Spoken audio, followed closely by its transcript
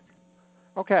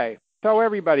Okay, so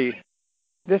everybody,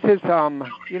 this is,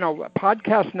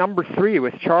 podcast number 3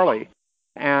 with Charlie.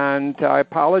 And I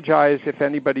apologize if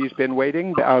anybody's been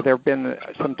waiting. There have been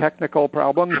some technical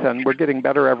problems, and we're getting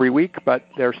better every week, but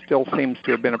there still seems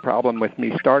to have been a problem with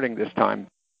me starting this time.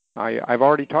 I've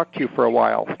already talked to you for a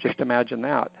while. Just imagine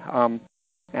that.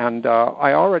 And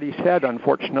I already said,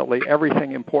 unfortunately,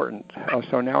 everything important.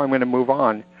 So now I'm going to move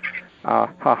on.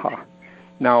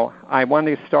 Now, I want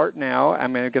to start now.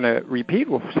 I'm going to repeat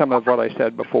some of what I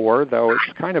said before, though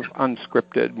it's kind of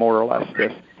unscripted, more or less,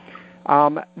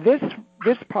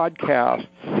 This podcast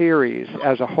series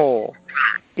as a whole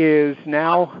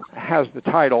has the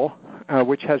title,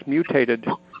 which has mutated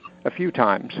a few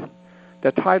times,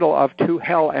 the title of To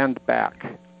Hell and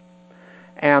Back.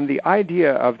 And the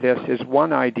idea of this is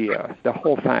one idea, the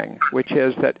whole thing, which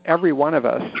is that every one of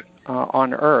us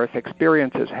on Earth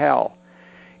experiences hell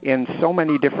in so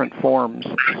many different forms,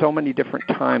 so many different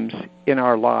times in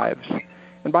our lives.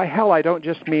 And by hell, I don't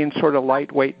just mean sort of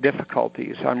lightweight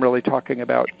difficulties. I'm really talking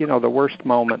about, the worst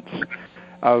moments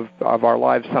of our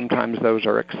lives. Sometimes those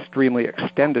are extremely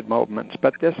extended moments.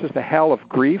 But this is the hell of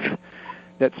grief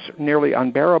that's nearly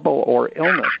unbearable, or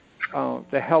illness,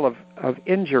 the hell of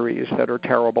injuries that are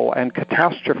terrible, and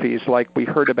catastrophes like we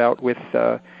heard about with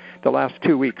the last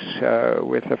 2 weeks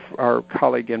with our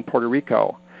colleague in Puerto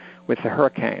Rico with the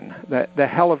hurricane, the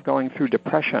hell of going through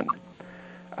depression,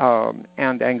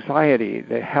 and anxiety,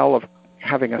 the hell of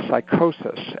having a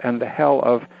psychosis, and the hell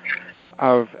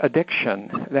of addiction,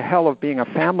 the hell of being a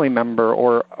family member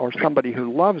or somebody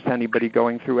who loves anybody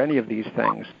going through any of these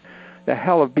things, the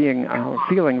hell of being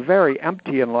feeling very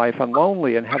empty in life and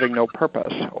lonely and having no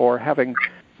purpose, or having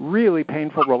really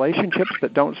painful relationships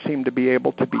that don't seem to be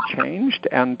able to be changed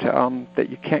and that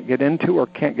you can't get into or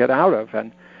can't get out of.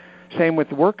 And same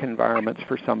with work environments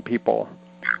for some people.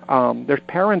 There's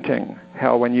parenting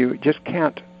hell when you just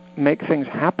can't make things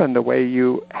happen the way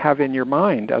you have in your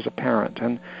mind as a parent,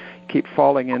 and keep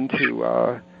falling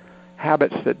into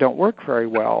habits that don't work very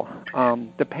well.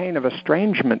 The pain of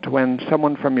estrangement when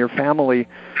someone from your family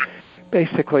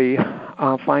basically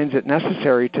finds it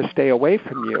necessary to stay away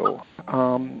from you,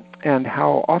 and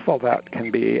how awful that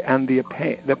can be, and the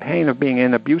pain of being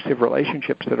in abusive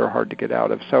relationships that are hard to get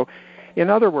out of. So, in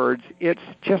other words, it's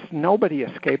just nobody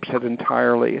escapes it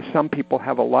entirely. Some people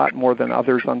have a lot more than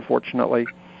others, unfortunately.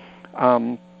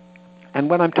 And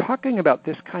when I'm talking about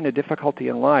this kind of difficulty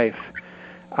in life,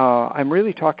 I'm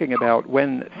really talking about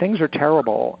when things are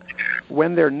terrible,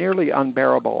 when they're nearly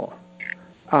unbearable,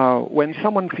 when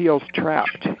someone feels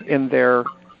trapped in their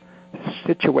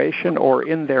situation or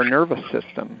in their nervous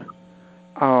system.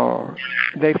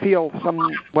 They feel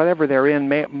whatever they're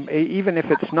in, even if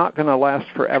it's not going to last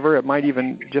forever, it might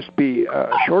even just be a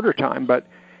shorter time, but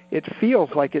it feels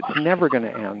like it's never going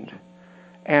to end.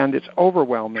 And it's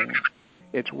overwhelming.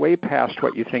 It's way past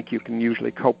what you think you can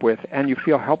usually cope with, and you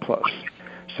feel helpless.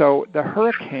 So the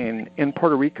hurricane in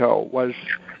Puerto Rico was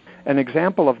an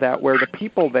example of that, where the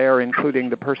people there, including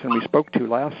the person we spoke to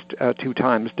last 2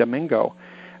 times, Domingo,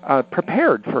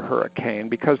 prepared for hurricane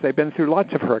because they've been through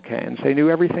lots of hurricanes. They knew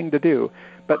everything to do.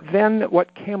 But then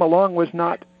what came along was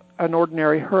not an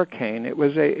ordinary hurricane. It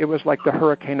was like the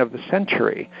hurricane of the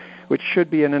century, which should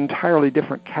be an entirely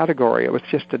different category. It was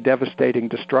just a devastating,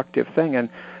 destructive thing. And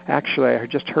actually, I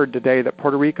just heard today that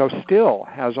Puerto Rico still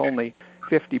has only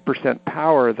 50%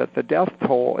 power, that the death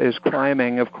toll is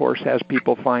climbing, of course, as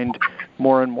people find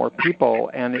more and more people,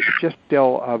 and it's just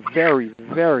still a very,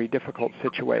 very difficult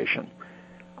situation.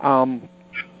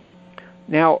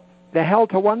 Now, the hell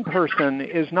to one person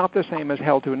is not the same as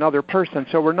hell to another person,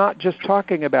 so we're not just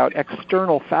talking about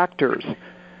external factors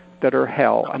that are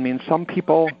hell. I mean, some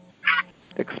people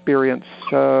experience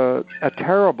a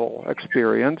terrible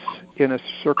experience in a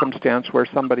circumstance where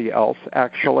somebody else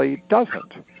actually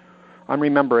doesn't. I'm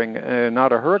remembering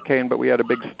not a hurricane, but we had a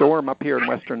big storm up here in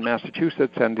western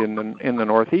Massachusetts and in the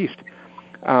Northeast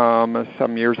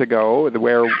some years ago,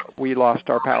 where we lost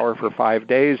our power for 5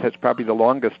 days. That's probably the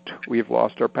longest we've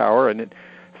lost our power, and it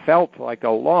felt like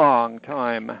a long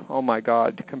time. Oh my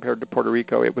God! Compared to Puerto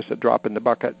Rico, it was a drop in the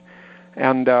bucket.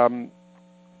 And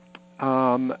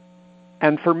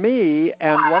for me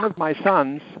and one of my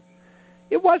sons,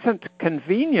 it wasn't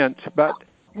convenient, but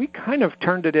we kind of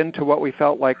turned it into what we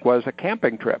felt like was a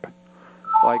camping trip.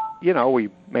 Like, we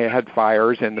may have had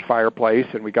fires in the fireplace,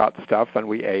 and we got stuff, and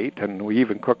we ate, and we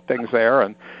even cooked things there,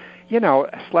 and,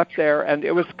 slept there. And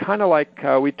it was kind of like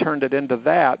we turned it into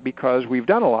that because we've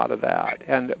done a lot of that.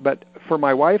 But for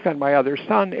my wife and my other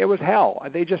son, it was hell.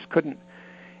 They just couldn't.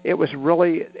 It was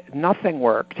really, nothing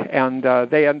worked. And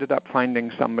they ended up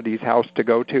finding somebody's house to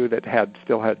go to that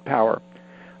still had power.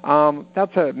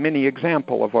 That's a mini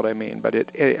example of what I mean, but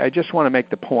I just want to make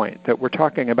the point that we're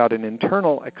talking about an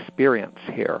internal experience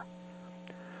here.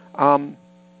 I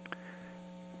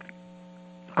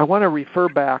want to refer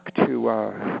back to,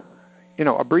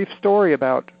 a brief story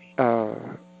about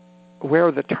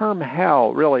where the term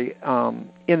hell really,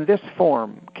 in this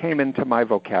form, came into my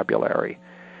vocabulary.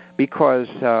 Because,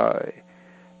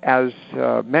 as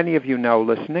many of you know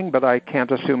listening, but I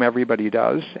can't assume everybody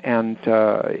does, and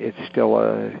it's still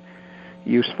a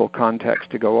useful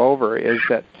context to go over, is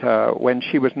that when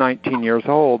she was 19 years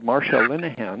old, Marsha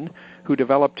Linehan, who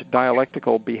developed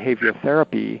dialectical behavior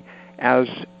therapy, as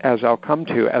I'll come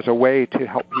to, as a way to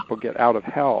help people get out of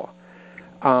hell,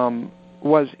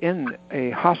 was in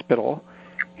a hospital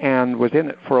and was in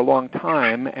it for a long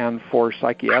time and for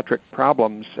psychiatric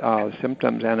problems,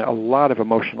 symptoms, and a lot of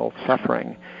emotional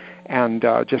suffering, and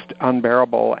just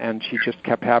unbearable, and she just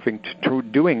kept having to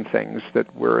doing things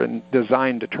that were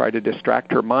designed to try to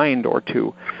distract her mind or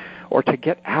to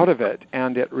get out of it,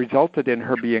 and it resulted in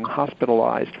her being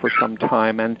hospitalized for some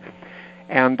time,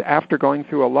 and after going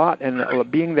through a lot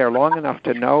and being there long enough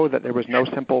to know that there was no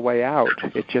simple way out,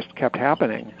 it just kept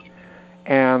happening.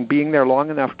 And being there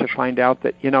long enough to find out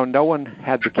that, no one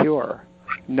had the cure.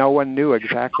 No one knew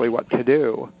exactly what to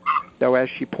do. Though, as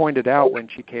she pointed out when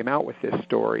she came out with this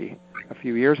story a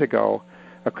few years ago,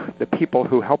 the people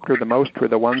who helped her the most were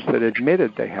the ones that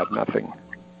admitted they had nothing,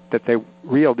 that they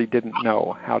really didn't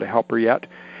know how to help her yet,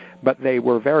 but they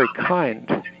were very kind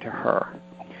to her.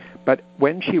 But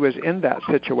when she was in that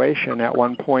situation at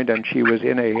one point, and she was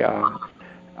in a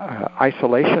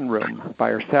isolation room by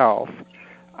herself,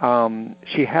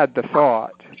 she had the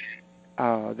thought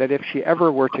that if she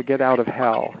ever were to get out of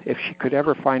hell, if she could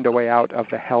ever find a way out of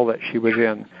the hell that she was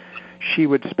in, she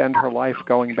would spend her life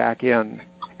going back in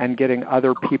and getting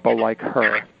other people like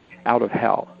her out of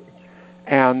hell.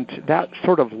 And that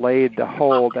sort of laid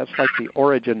that's like the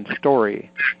origin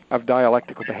story of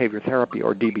dialectical behavior therapy,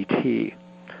 or DBT.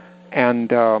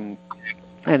 And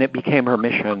it became her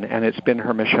mission, and it's been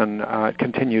her mission, it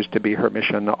continues to be her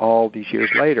mission all these years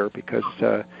later, because,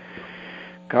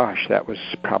 that was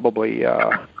probably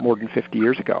more than 50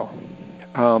 years ago.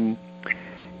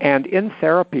 And in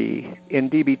therapy, in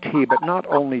DBT, but not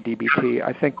only DBT,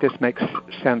 I think this makes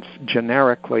sense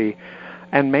generically,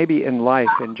 and maybe in life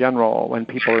in general, when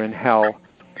people are in hell,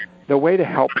 the way to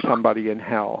help somebody in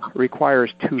hell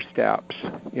requires 2 steps.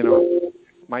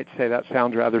 Might say that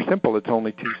sounds rather simple. It's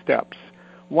only 2 steps.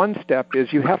 One step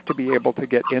is you have to be able to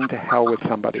get into hell with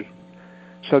somebody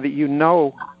so that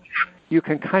you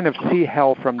can kind of see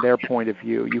hell from their point of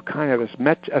view. You kind of, as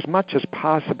much as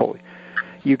possible,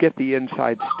 you get the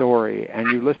inside story,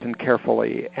 and you listen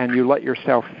carefully, and you let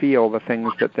yourself feel the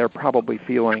things that they're probably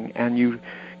feeling, and you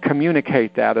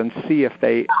communicate that and see if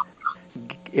they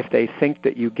think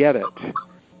that you get it.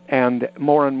 And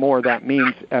more that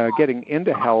means getting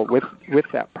into hell with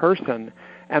that person.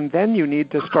 And then you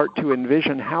need to start to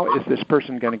envision, how is this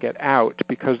person going to get out?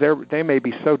 Because they may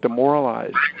be so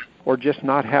demoralized, or just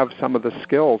not have some of the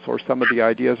skills or some of the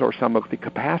ideas or some of the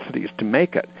capacities to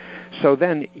make it. So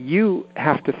then you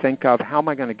have to think of, how am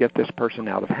I going to get this person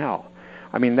out of hell?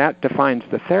 I mean, that defines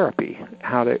the therapy,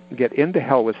 how to get into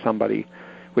hell with somebody,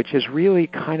 which is really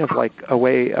kind of like a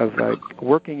way of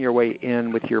working your way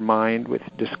in with your mind, with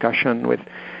discussion, with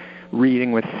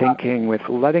reading, with thinking, with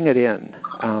letting it in.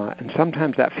 And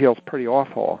sometimes that feels pretty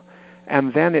awful.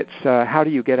 And then it's how do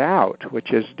you get out,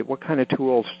 which is what kind of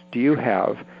tools do you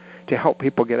have to help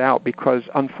people get out? Because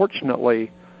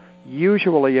unfortunately,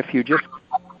 usually if you just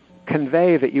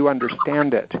convey that you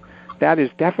understand it, that is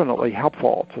definitely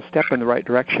helpful. It's a step in the right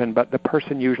direction, but the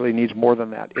person usually needs more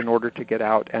than that in order to get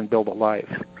out and build a life.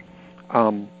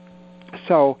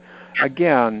 So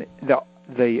again,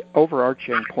 the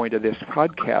overarching point of this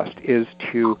podcast is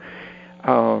to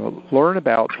learn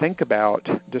about, think about,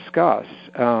 discuss,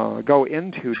 go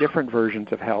into different versions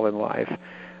of hell in life,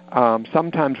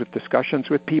 sometimes with discussions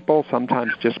with people,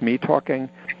 sometimes just me talking,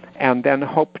 and then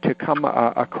hope to come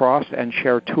across and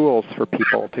share tools for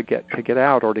people to get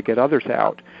out, or to get others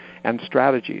out, and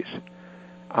strategies.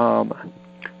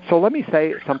 So let me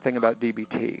say something about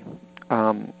DBT,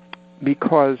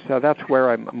 because that's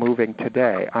where I'm moving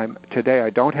today. Today I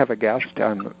don't have a guest,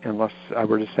 unless I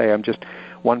were to say I'm just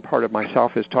one part of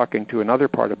myself is talking to another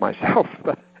part of myself,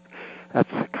 but that's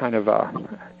kind of a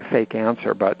fake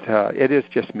answer, but it is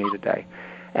just me today.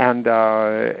 And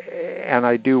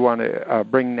I do want to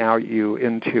bring now you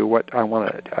into what I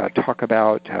want to talk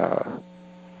about,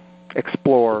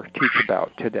 explore, teach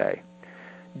about today.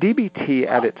 DBT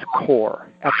at its core,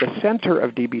 at the center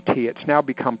of DBT, it's now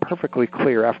become perfectly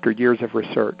clear after years of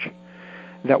research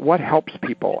that what helps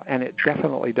people, and it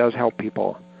definitely does help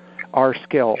people, are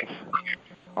skills,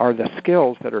 are the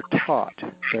skills that are taught.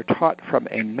 They're taught from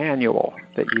a manual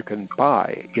that you can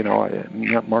buy,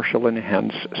 Marshall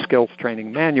Linehan's skills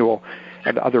training manual,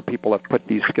 and other people have put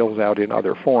these skills out in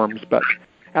other forms. But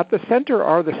at the center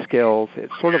are the skills.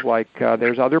 It's sort of like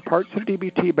there's other parts of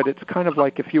DBT, but it's kind of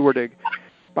like if you were to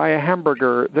buy a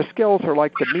hamburger, the skills are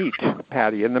like the meat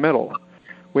patty in the middle.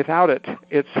 Without it,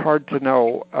 it's hard to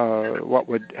know what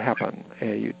would happen.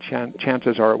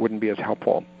 Chances are it wouldn't be as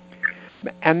helpful.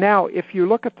 And now, if you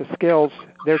look at the skills,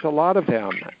 there's a lot of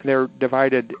them. They're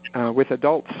divided with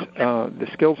adults. The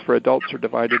skills for adults are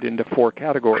divided into 4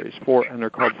 categories, and they're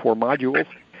called 4 modules.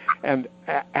 And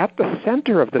at the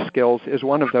center of the skills is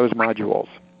one of those modules.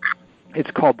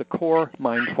 It's called the core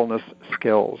mindfulness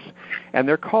skills. And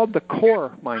they're called the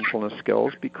core mindfulness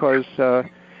skills because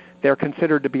they're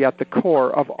considered to be at the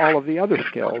core of all of the other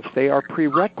skills. They are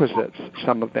prerequisites,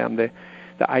 some of them. The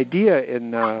idea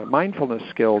in mindfulness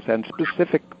skills and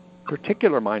specific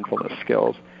particular mindfulness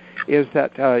skills is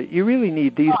that you really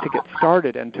need these to get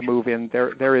started and to move in.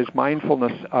 There is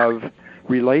mindfulness of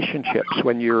relationships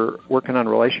when you're working on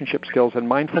relationship skills, and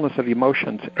mindfulness of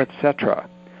emotions, etc.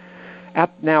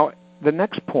 Now, the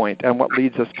next point, and what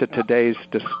leads us to today's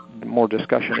more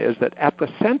discussion, is that at the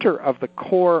center of the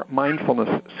core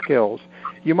mindfulness skills,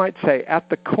 you might say at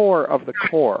the core of the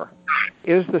core,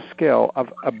 is the skill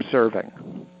of observing.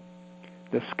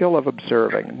 The skill of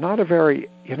observing. Not a very,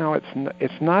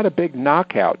 it's not a big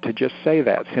knockout to just say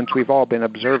that, since we've all been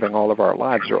observing all of our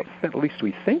lives, or at least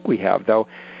we think we have, though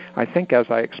I think as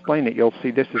I explain it, you'll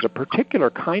see this is a particular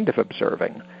kind of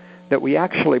observing that we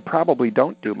actually probably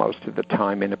don't do most of the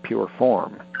time in a pure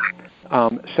form.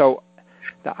 So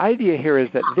the idea here is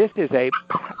that this is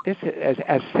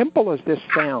as simple as this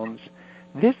sounds,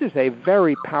 this is a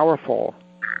very powerful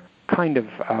kind of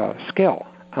skill,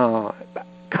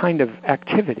 kind of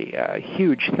activity, a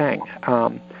huge thing.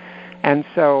 And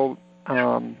so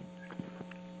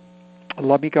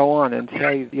let me go on and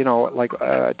say,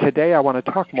 today I want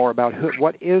to talk more about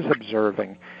what is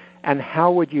observing and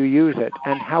how would you use it,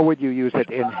 and how would you use it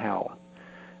in hell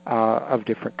of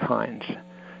different kinds.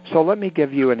 So let me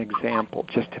give you an example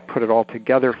just to put it all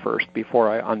together first before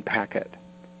I unpack it.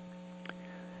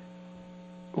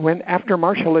 After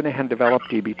Marshall Linehan developed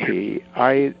DBT,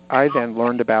 I then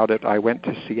learned about it. I went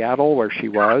to Seattle where she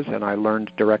was, and I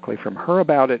learned directly from her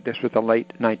about it. This was the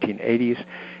late 1980s.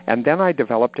 And then I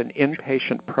developed an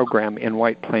inpatient program in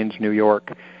White Plains, New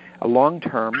York, a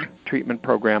long-term treatment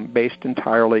program based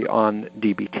entirely on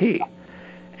DBT.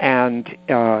 And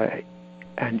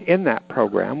in that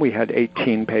program, we had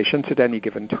 18 patients at any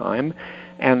given time,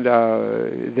 and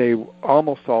they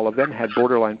almost all of them had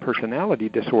borderline personality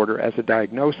disorder as a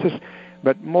diagnosis,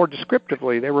 but more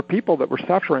descriptively, they were people that were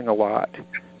suffering a lot.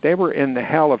 They were in the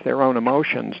hell of their own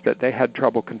emotions that they had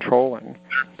trouble controlling,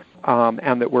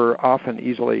 and that were often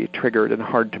easily triggered and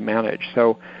hard to manage.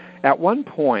 So at one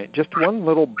point, just one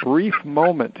little brief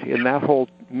moment in that whole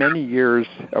many years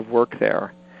of work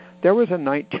there was a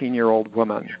 19-year-old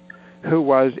woman who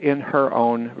was in her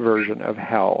own version of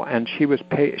hell, and she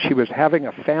was having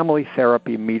a family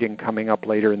therapy meeting coming up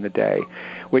later in the day,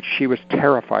 which she was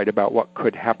terrified about what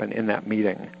could happen in that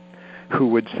meeting, who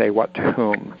would say what to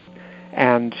whom.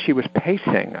 And she was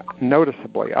pacing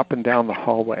noticeably up and down the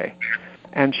hallway,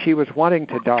 and she was wanting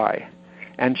to die,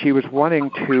 and she was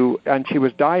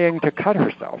dying to cut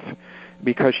herself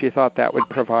because she thought that would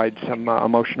provide some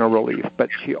emotional relief. But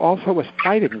she also was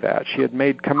fighting that. She had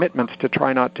made commitments to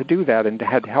try not to do that and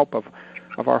had help of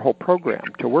our whole program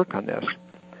to work on this.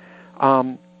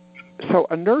 So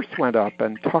a nurse went up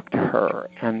and talked to her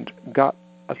and got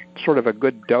a sort of a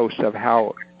good dose of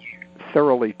how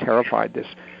thoroughly terrified this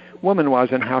woman was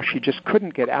and how she just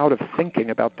couldn't get out of thinking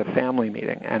about the family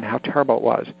meeting and how terrible it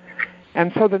was.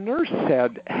 And so the nurse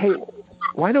said, "Hey,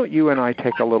 why don't you and I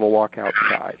take a little walk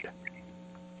outside?"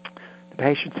 The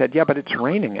patient said, "Yeah, but it's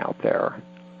raining out there."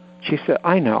 She said,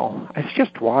 "I know. It's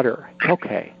just water. It's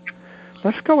okay.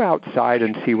 Let's go outside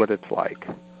and see what it's like."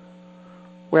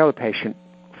 Well, the patient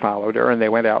followed her, and they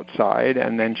went outside,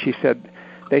 and then she said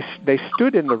they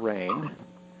stood in the rain,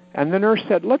 and the nurse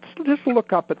said, "Let's just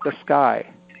look up at the sky."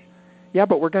 "Yeah,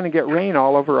 but we're going to get rain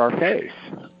all over our face."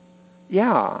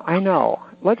 "Yeah, I know.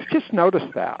 Let's just notice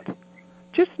that.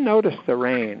 Just notice the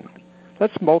rain.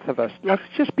 Let's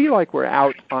just be like we're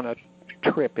out on a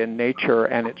trip in nature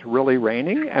and it's really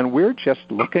raining and we're just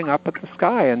looking up at the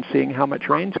sky and seeing how much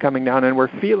rain's coming down, and we're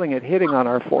feeling it hitting on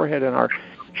our forehead and our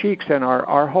cheeks and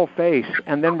our whole face,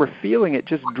 and then we're feeling it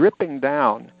just dripping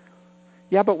down,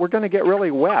 Yeah, but we're going to get really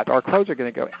wet. Our clothes are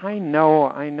going to go. I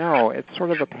know. It's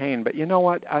sort of a pain. But you know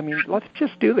what? I mean, let's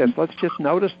just do this. Let's just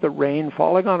notice the rain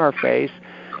falling on our face.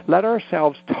 Let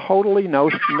ourselves totally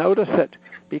notice it,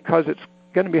 because it's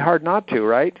going to be hard not to,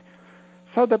 right?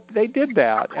 So they did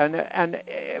that. And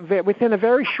within a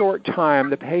very short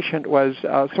time, the patient was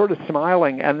sort of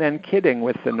smiling and then kidding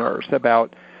with the nurse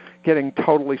about getting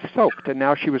totally soaked, and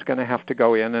now she was going to have to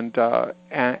go in and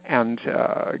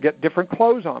get different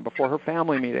clothes on before her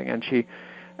family meeting.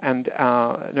 And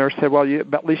nurse said, "Well,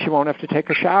 at least you won't have to take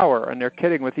a shower." And they're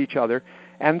kidding with each other.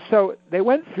 And so they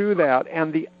went through that,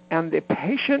 and the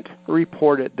patient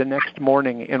reported the next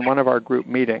morning in one of our group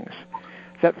meetings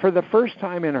that for the first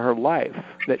time in her life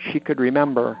that she could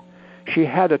remember, she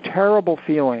had a terrible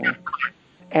feeling,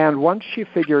 and once she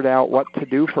figured out what to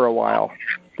do for a while,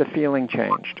 the feeling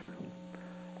changed.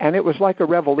 And it was like a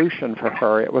revolution for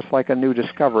her. It was like a new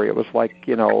discovery. It was like,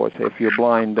 if you're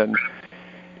blind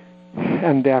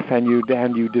and deaf and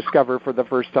you discover for the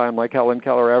first time, like Helen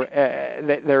Keller,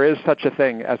 there is such a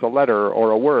thing as a letter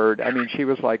or a word. I mean, she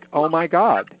was like, oh my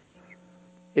God,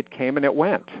 it came and it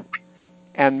went.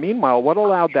 And meanwhile, what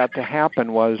allowed that to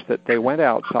happen was that they went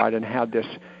outside and had this,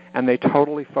 and they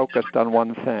totally focused on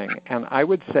one thing. And I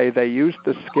would say they used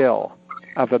the skill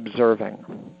of observing.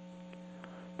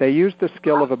 They used the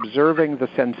skill of observing the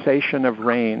sensation of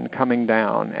rain coming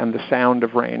down and the sound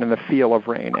of rain and the feel of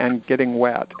rain and getting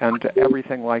wet and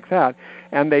everything like that.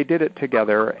 And they did it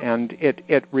together, and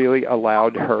it really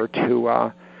allowed her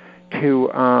to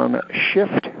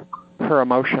shift her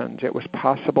emotions. It was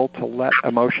possible to let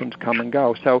emotions come and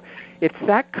go. So it's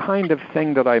that kind of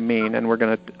thing that I mean, and we're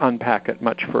going to unpack it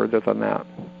much further than that.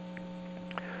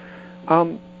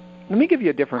 Let me give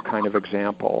you a different kind of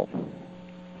example.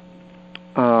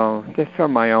 This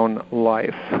from my own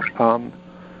life.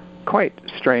 Quite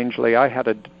strangely, I had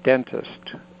a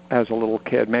dentist as a little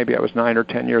kid. Maybe I was 9 or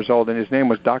 10 years old, and his name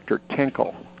was Dr.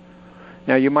 Tinkle.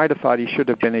 Now, you might have thought he should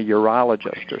have been a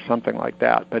urologist or something like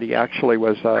that, but he actually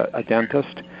was a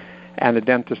dentist, and a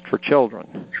dentist for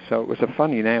children. So it was a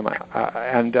funny name.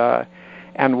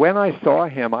 And when I saw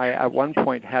him, I at one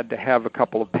point had to have a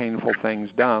couple of painful things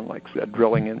done, like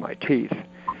drilling in my teeth.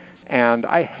 And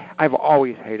I've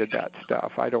always hated that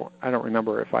stuff. I don't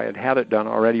remember if I had it done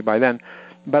already by then,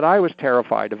 but I was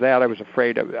terrified of that. I was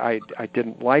afraid of. I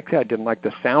didn't like that. I didn't like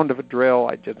the sound of a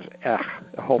drill. The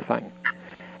whole thing.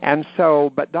 And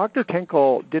so, but Dr.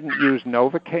 Tinkle didn't use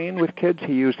Novocaine with kids.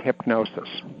 He used hypnosis.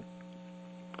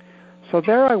 So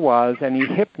there I was, and he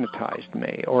hypnotized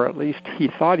me, or at least he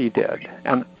thought he did,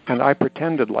 and I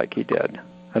pretended like he did.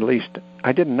 At least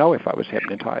I didn't know if I was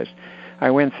hypnotized. I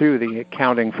went through the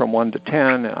counting from 1 to 10,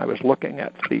 and I was looking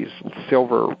at these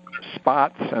silver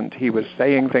spots, and he was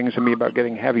saying things to me about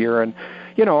getting heavier and,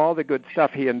 all the good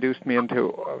stuff. He induced me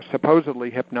into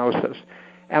supposedly hypnosis.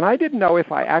 And I didn't know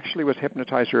if I actually was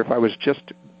hypnotized or if I was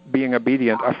just being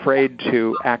obedient, afraid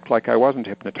to act like I wasn't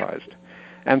hypnotized.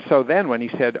 And so then when he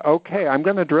said, okay, I'm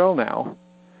going to drill now,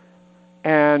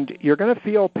 and you're going to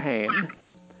feel pain,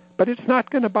 but it's not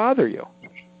going to bother you.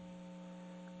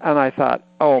 And I thought,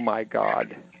 oh, my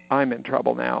God, I'm in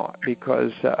trouble now,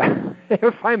 because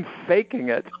if I'm faking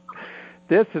it,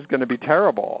 this is going to be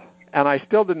terrible. And I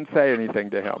still didn't say anything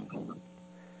to him.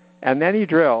 And then he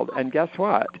drilled, and guess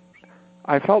what?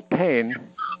 I felt pain,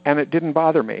 and it didn't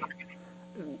bother me.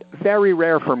 Very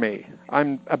rare for me.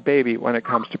 I'm a baby when it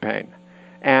comes to pain.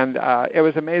 And it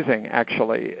was amazing,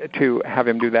 actually, to have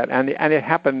him do that. And it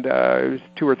happened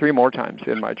 2 or 3 more times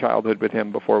in my childhood with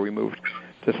him before we moved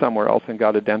to somewhere else and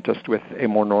got a dentist with a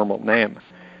more normal name.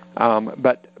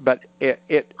 But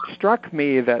it struck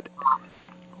me that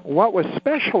what was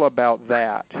special about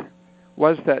that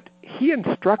was that he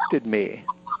instructed me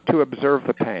to observe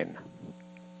the pain,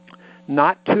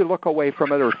 not to look away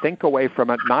from it or think away from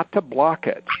it, not to block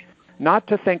it, not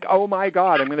to think, oh, my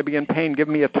God, I'm going to be in pain, give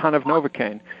me a ton of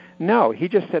Novocaine. No, he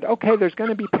just said, okay, there's going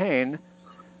to be pain.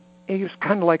 He was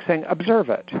kind of like saying, observe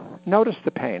it. Notice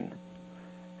the pain.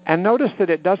 And notice that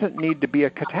it doesn't need to be a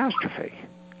catastrophe,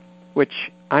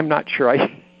 which I'm not sure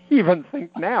I even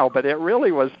think now, but it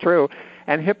really was true.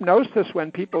 And hypnosis,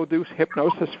 when people do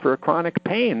hypnosis for chronic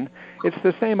pain, it's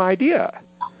the same idea.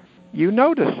 You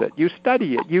notice it, you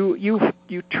study it,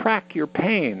 you track your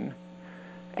pain.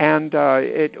 And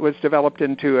it was developed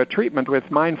into a treatment with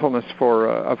mindfulness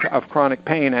of chronic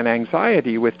pain and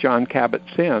anxiety with John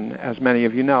Kabat-Zinn, as many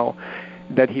of you know,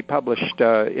 that he published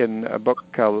in a book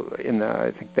in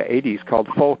I think the 80s called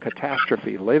Full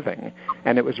Catastrophe Living.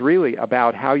 And it was really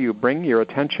about how you bring your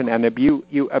attention and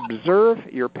you observe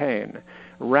your pain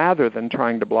rather than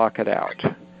trying to block it out.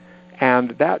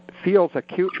 And that feels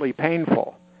acutely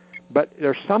painful. But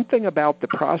there's something about the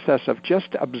process of just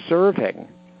observing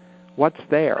what's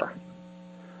there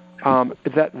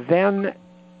that then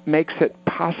makes it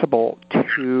possible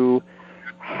to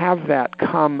have that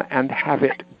come and have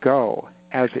it go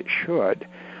as it should.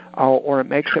 Or it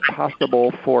makes it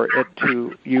possible for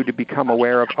you to become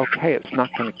aware of, okay, it's not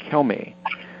going to kill me,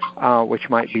 which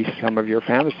might be some of your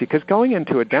fantasy. Because going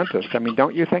into a dentist, I mean,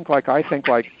 don't you think like I think,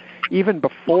 like, even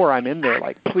before I'm in there,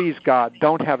 like, please, God,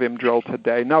 don't have him drill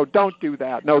today. No, don't do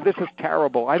that. No, this is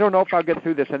terrible. I don't know if I'll get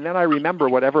through this. And then I remember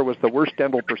whatever was the worst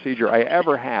dental procedure I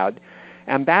ever had,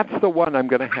 and that's the one I'm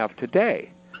going to have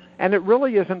today. And it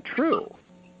really isn't true.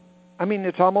 I mean,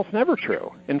 it's almost never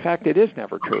true. In fact, it is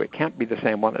never true. It can't be the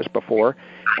same one as before.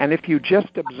 And if you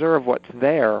just observe what's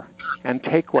there and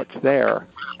take what's there,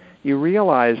 you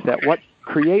realize that what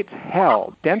creates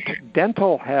hell,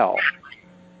 dental hell,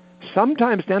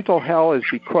 sometimes dental hell is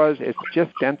because it's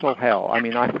just dental hell. I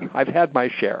mean, I've had my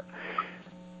share.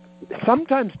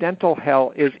 Sometimes dental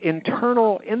hell is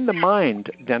internal, in the mind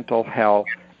dental hell,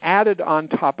 added on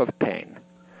top of pain.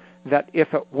 That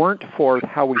if it weren't for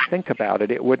how we think about it,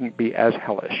 it wouldn't be as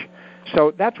hellish.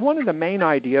 So that's one of the main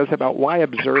ideas about why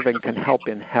observing can help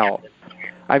in hell.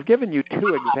 I've given you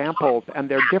 2 examples, and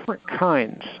they're different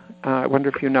kinds. I wonder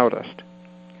if you noticed.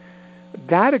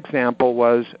 That example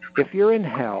was, if you're in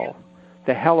hell,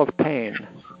 the hell of pain,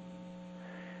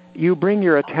 you bring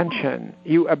your attention,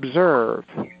 you observe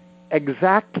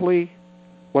exactly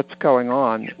what's going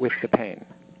on with the pain.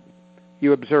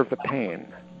 You observe the pain.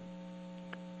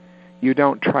 You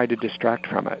don't try to distract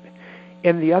from it.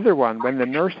 In the other one, when the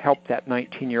nurse helped that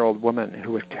 19-year-old woman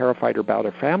who was terrified about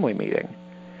a family meeting,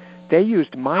 they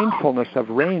used mindfulness of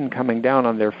rain coming down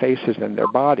on their faces and their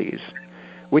bodies,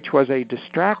 which was a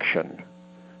distraction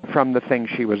from the thing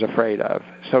she was afraid of.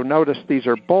 So notice these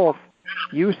are both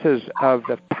uses of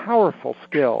the powerful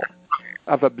skill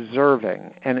of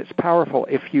observing, and it's powerful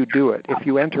if you do it. If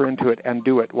you enter into it and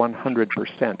do it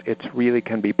 100%, it really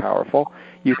can be powerful.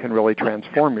 You can really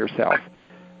transform yourself.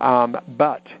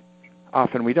 But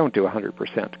often we don't do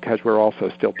 100% because we're also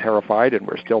still terrified, and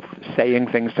we're still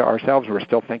saying things to ourselves. We're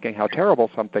still thinking how terrible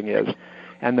something is.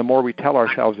 And the more we tell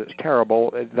ourselves it's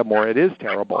terrible, the more it is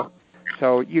terrible.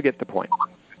 So you get the point.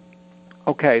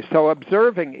 Okay, so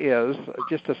observing is,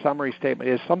 just a summary statement,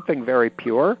 is something very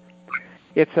pure.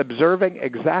 It's observing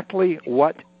exactly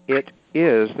what it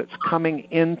is that's coming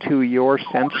into your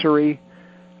sensory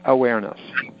awareness.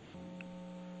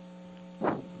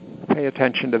 Pay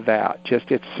attention to that.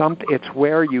 It's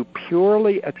where you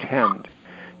purely attend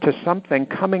to something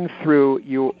coming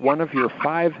through one of your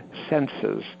 5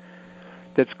 senses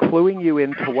that's cluing you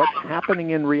into what's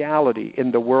happening in reality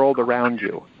in the world around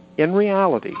you. In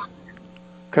reality,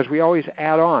 because we always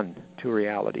add on to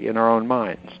reality in our own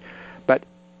minds. But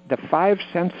the 5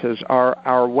 senses are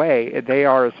our way. They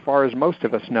are, as far as most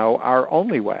of us know, our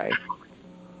only way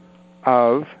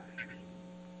of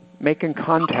making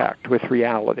contact with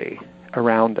reality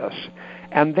around us.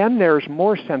 And then there's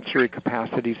more sensory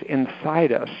capacities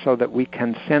inside us so that we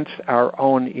can sense our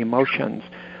own emotions,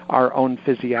 our own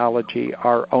physiology,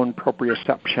 our own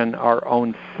proprioception, our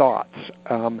own thoughts.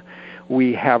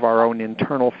 We have our own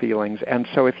internal feelings. And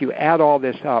so if you add all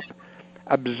this up,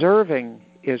 observing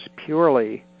is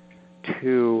purely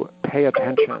to pay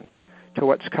attention to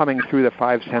what's coming through the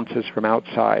 5 senses from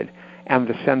outside and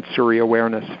the sensory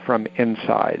awareness from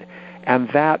inside. And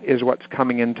that is what's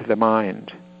coming into the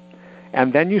mind.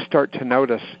 And then you start to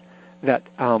notice that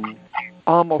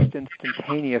almost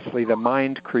instantaneously the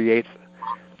mind creates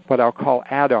what I'll call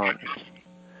add-ons.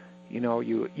 You know,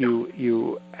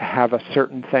 you have a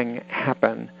certain thing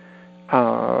happen,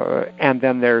 and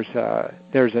then there's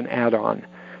an add-on.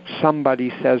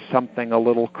 Somebody says something a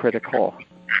little critical,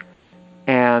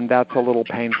 and that's a little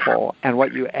painful. And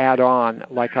what you add on,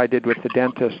 like I did with the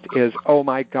dentist, is, oh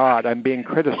my God, I'm being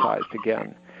criticized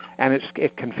again. And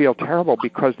it can feel terrible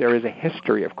because there is a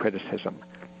history of criticism,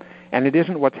 and it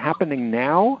isn't what's happening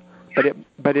now,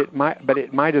 but it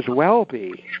might as well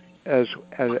be as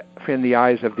in the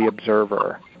eyes of the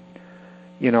observer.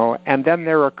 You know, and then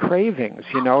there are cravings.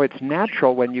 You know, it's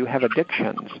natural when you have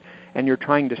addictions and you're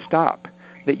trying to stop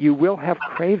that you will have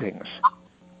cravings.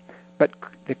 But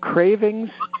the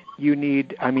cravings you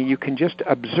can just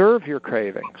observe your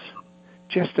cravings.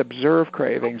 Just observe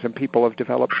cravings, and people have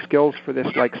developed skills for this,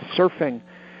 like surfing.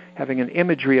 Having an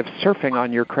imagery of surfing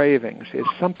on your cravings is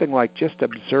something like just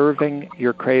observing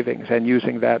your cravings and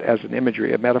using that as an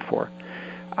imagery, a metaphor.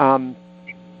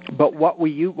 But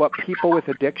what people with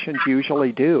addictions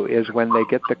usually do is when they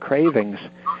get the cravings,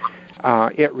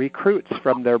 it recruits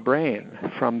from their brain,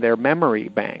 from their memory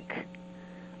bank,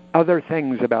 other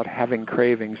things about having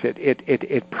cravings.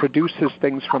 It produces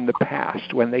things from the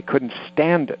past when they couldn't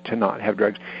stand it to not have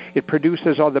drugs. It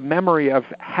produces all the memory of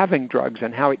having drugs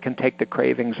and how it can take the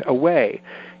cravings away.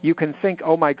 You can think,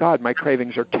 oh my God, my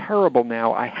cravings are terrible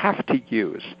now, I have to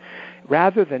use.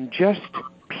 Rather than just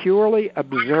purely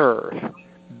observe,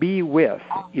 be with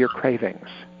your cravings,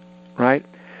 right?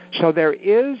 So there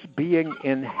is being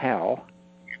in hell.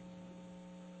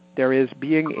 There is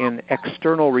being in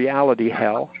external reality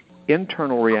hell,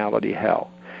 internal reality hell.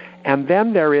 And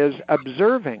then there is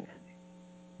observing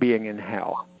being in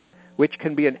hell, which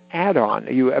can be an add-on.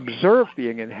 You observe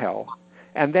being in hell,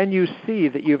 and then you see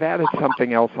that you've added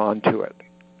something else onto it.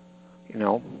 You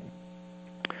know,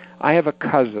 I have a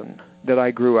cousin that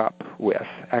I grew up with.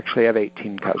 Actually, I have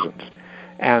 18 cousins,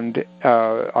 and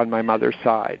on my mother's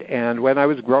side. And when I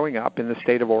was growing up in the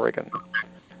state of Oregon,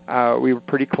 we were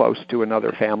pretty close to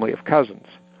another family of cousins.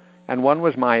 And one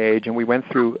was my age, and we went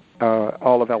through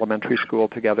all of elementary school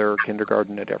together,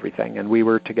 kindergarten and everything. And we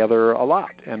were together a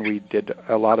lot, and we did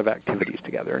a lot of activities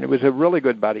together. And it was a really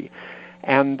good buddy.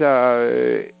 And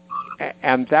that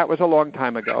was a long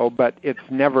time ago, but it's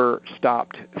never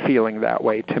stopped feeling that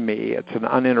way to me. It's an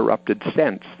uninterrupted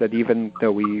sense that even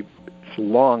though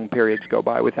long periods go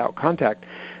by without contact,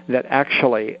 that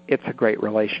actually it's a great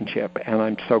relationship, and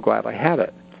I'm so glad I had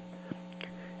it.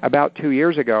 About 2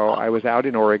 years ago, I was out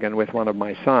in Oregon with one of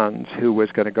my sons who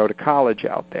was going to go to college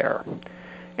out there,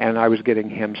 and I was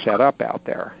getting him set up out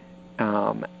there.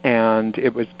 And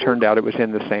turned out it was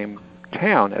in the same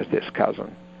town as this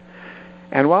cousin.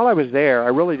 And while I was there, I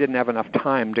really didn't have enough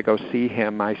time to go see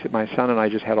him. My son and I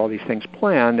just had all these things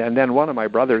planned, and then one of my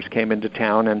brothers came into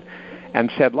town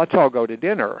and said, let's all go to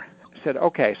dinner. I said,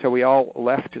 okay. So we all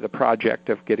left the project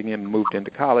of getting him moved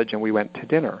into college, and we went to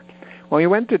dinner. When we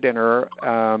went to dinner,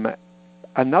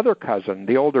 another cousin,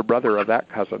 the older brother of that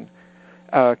cousin,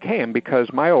 came because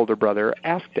my older brother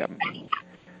asked him.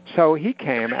 So he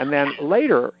came, and then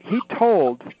later he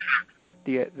told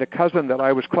the cousin that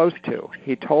I was close to,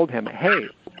 he told him, hey,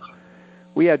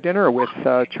 we had dinner with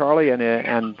Charlie and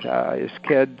his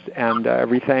kids and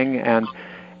everything, and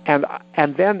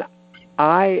then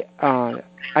I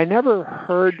never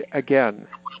heard again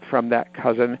from that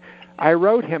cousin. I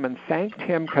wrote him and thanked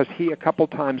him because he a couple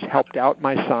times helped out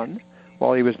my son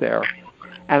while he was there,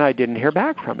 and I didn't hear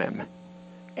back from him.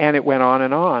 And it went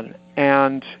on.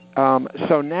 And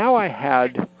so now I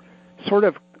had sort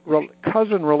of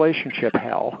cousin relationship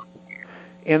hell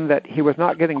in that he was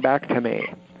not getting back to me.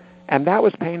 And that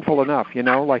was painful enough, you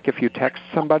know, like if you text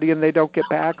somebody and they don't get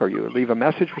back, or you leave a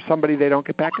message for somebody, they don't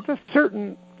get back. It's a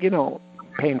certain, you know,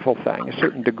 painful thing, a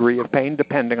certain degree of pain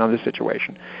depending on the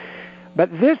situation. But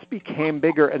this became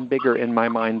bigger and bigger in my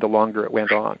mind the longer it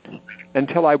went on,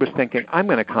 until I was thinking, I'm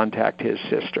going to contact his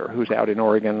sister who's out in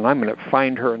Oregon, and I'm going to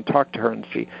find her and talk to her and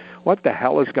see what the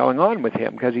hell is going on with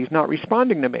him, because he's not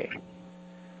responding to me.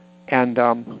 And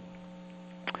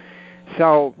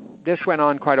so this went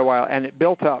on quite a while, and it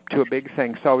built up to a big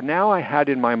thing. So now I had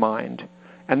in my mind,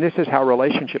 and this is how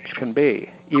relationships can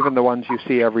be, even the ones you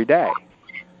see every day,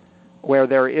 where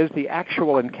there is the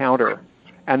actual encounter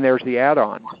and there's the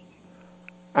add-on.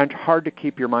 And it's hard to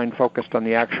keep your mind focused on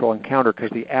the actual encounter because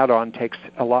the add-on takes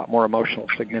a lot more emotional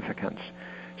significance.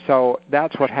 So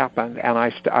that's what happened, and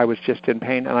I was just in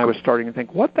pain, and I was starting to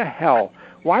think, what the hell?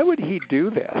 Why would he do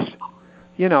this?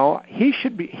 You know, he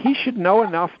should know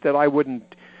enough that I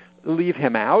wouldn't leave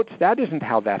him out. That isn't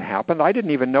how that happened. I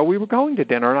didn't even know we were going to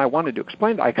dinner, and I wanted to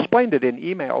explain it. I explained it in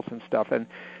emails and stuff, and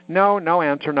no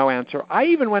answer. I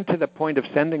even went to the point of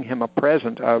sending him a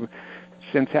present of,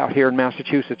 since out here in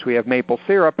Massachusetts we have maple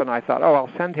syrup, and I thought,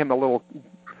 I'll send him a little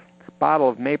bottle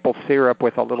of maple syrup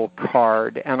with a little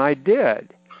card, and I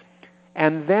did.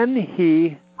 And then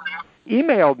he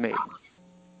emailed me.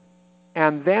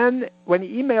 And then when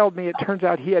he emailed me, it turns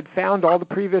out he had found all the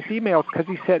previous emails because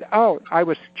he said, I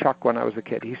was Chuck when I was a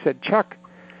kid. He said, Chuck,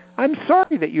 I'm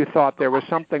sorry that you thought there was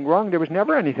something wrong. There was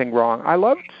never anything wrong. I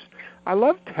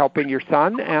loved helping your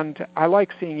son, and I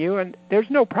like seeing you, and there's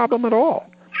no problem at all.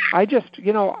 I just,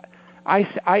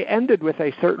 I ended with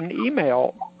a certain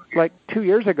email like 2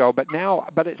 years ago, but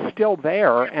it's still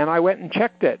there, and I went and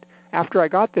checked it after I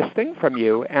got this thing from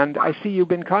you, and I see you've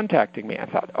been contacting me. I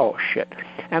thought, oh, shit.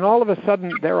 And all of a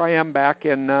sudden, there I am back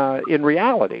in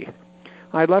reality.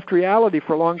 I left reality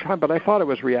for a long time, but I thought it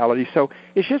was reality. So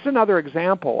it's just another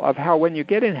example of how when you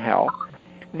get in hell,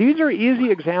 these are easy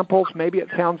examples. Maybe it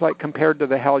sounds like compared to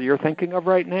the hell you're thinking of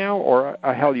right now, or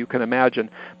a hell you can imagine.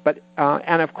 But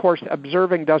and of course,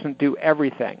 observing doesn't do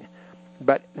everything.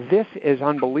 But this is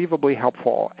unbelievably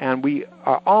helpful, and we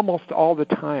almost all the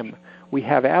time we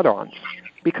have add-ons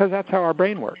because that's how our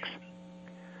brain works.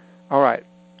 All right.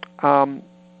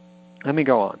 Let me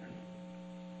go on.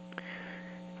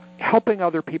 Helping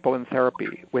other people in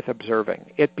therapy with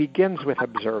observing. It begins with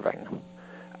observing.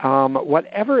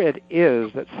 Whatever it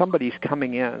is that somebody's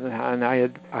coming in, and I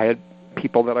had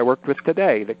people that I worked with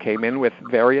today that came in with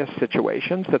various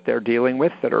situations that they're dealing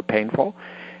with that are painful.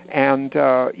 And,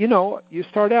 you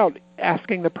start out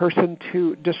asking the person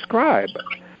to describe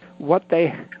what they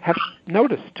have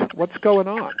noticed, what's going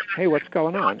on. Hey, what's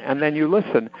going on? And then you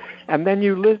listen, and then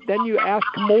you ask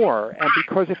more. And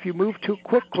because if you move too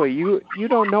quickly, you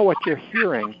don't know what you're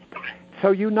hearing.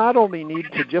 So you not only need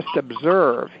to just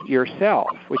observe yourself,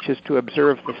 which is to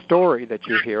observe the story that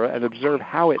you hear and observe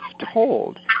how it's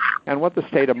told and what the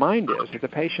state of mind is that the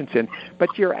patient's in, but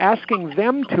you're asking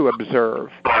them to observe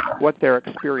what their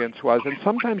experience was. And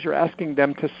sometimes you're asking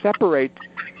them to separate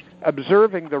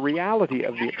observing the reality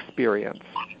of the experience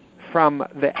from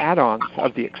the add-ons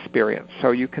of the experience.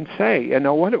 So you can say,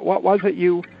 what was it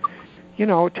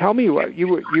tell me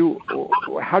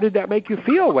how did that make you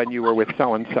feel when you were with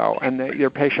so-and-so? And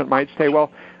your patient might say,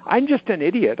 well, I'm just an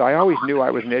idiot. I always knew I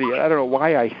was an idiot. I don't know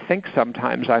why I think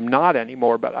sometimes I'm not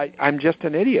anymore, but I'm just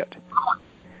an idiot.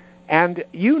 And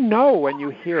when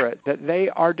you hear it that they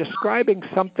are describing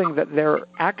something that they're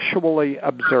actually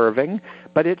observing,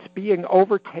 but it's being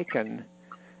overtaken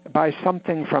by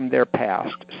something from their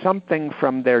past, something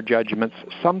from their judgments,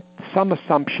 some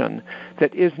assumption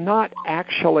that is not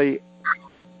actually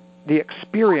the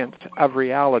experience of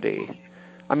reality.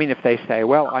 I mean, if they say,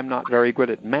 well, I'm not very good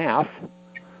at math,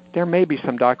 there may be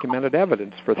some documented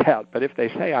evidence for that. But if they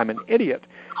say I'm an idiot,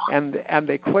 and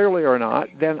they clearly are not,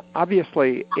 then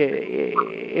obviously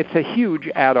it's a huge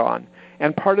add-on.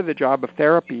 And part of the job of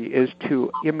therapy is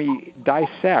to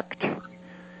dissect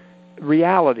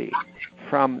reality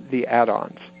from the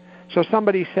add-ons. So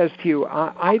somebody says to you,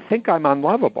 I think I'm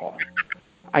unlovable.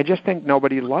 I just think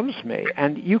nobody loves me.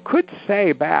 And you could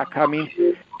say back,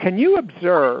 can you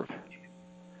observe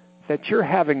that you're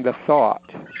having the thought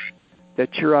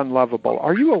that you're unlovable?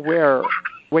 Are you aware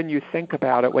when you think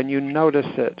about it, when you notice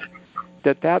it,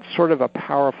 that that's sort of a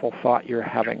powerful thought you're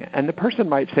having? And the person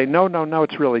might say, no,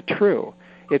 it's really true.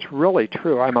 It's really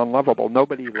true. I'm unlovable.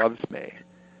 Nobody loves me.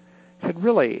 I said,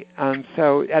 really? And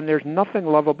there's nothing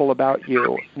lovable about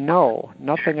you? No,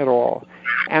 nothing at all.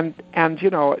 And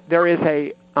there is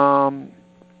a,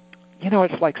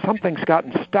 it's like something's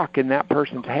gotten stuck in that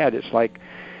person's head. It's like,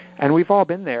 and we've all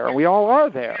been there, and we all are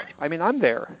there. I'm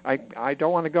there. I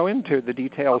don't want to go into the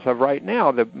details of right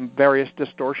now, the various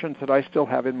distortions that I still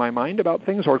have in my mind about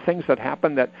things, or things that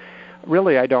happen that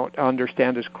really I don't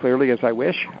understand as clearly as I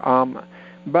wish.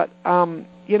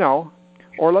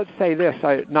 Or let's say this,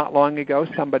 not long ago,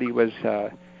 somebody,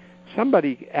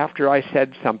 after I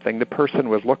said something, the person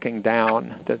was looking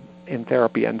down in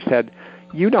therapy and said,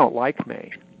 you don't like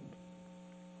me.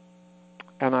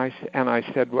 And I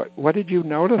said, what did you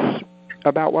notice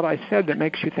about what I said that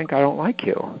makes you think I don't like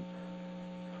you?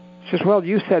 She says, well,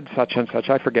 you said such and such.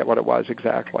 I forget what it was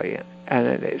exactly. And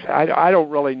it is, I don't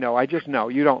really know. I just know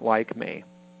you don't like me.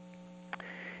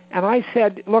 And I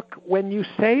said, look, when you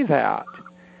say that,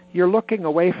 you're looking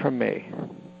away from me.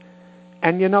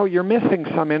 And you're missing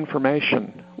some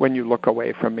information when you look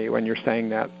away from me when you're saying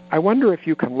that. I wonder if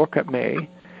you can look at me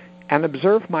and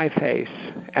observe my face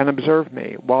and observe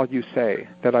me while you say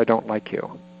that I don't like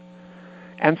you.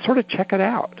 And sort of check it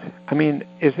out.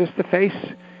 Is this the face?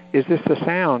 Is this the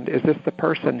sound? Is this the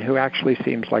person who actually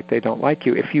seems like they don't like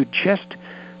you? If you just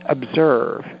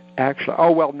observe,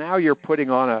 now you're putting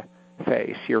on a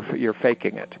face. You're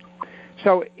faking it.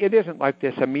 So it isn't like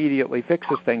this immediately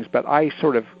fixes things, but I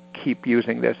sort of keep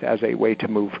using this as a way to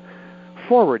move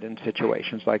forward in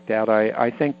situations like that.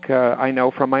 I think I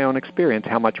know from my own experience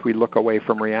how much we look away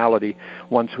from reality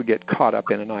once we get caught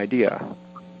up in an idea.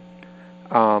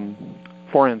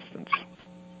 For instance,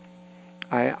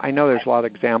 I know there's a lot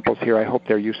of examples here. I hope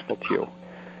they're useful to you.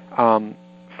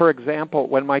 For example,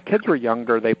 when my kids were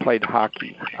younger, they played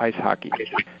hockey, ice hockey.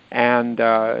 And,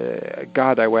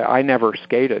 I never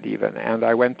skated even. And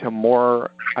I went to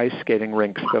more ice skating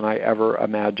rinks than I ever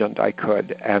imagined I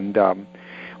could, and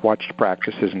watched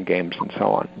practices and games and so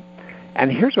on.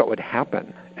 And here's what would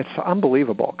happen. It's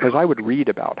unbelievable, because I would read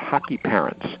about hockey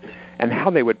parents and how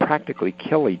they would practically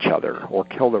kill each other or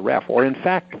kill the ref, or in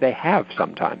fact, they have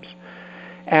sometimes.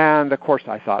 And, of course,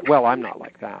 I thought, well, I'm not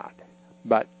like that.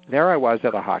 But there I was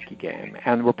at a hockey game,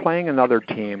 and we're playing another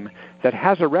team that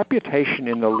has a reputation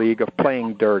in the league of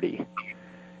playing dirty,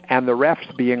 and the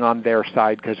refs being on their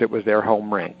side because it was their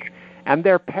home rink. And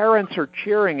their parents are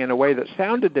cheering in a way that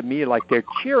sounded to me like they're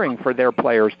cheering for their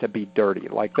players to be dirty,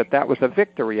 like that was a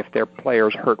victory if their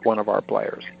players hurt one of our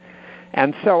players.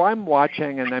 And so I'm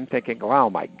watching and I'm thinking, wow,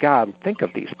 my God, think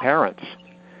of these parents.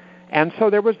 And so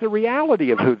there was the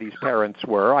reality of who these parents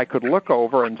were. I could look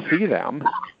over and see them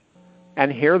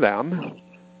and hear them.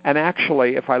 And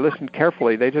actually, if I listened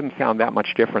carefully, they didn't sound that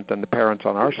much different than the parents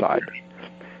on our side.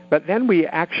 But then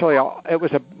it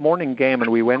was a morning game,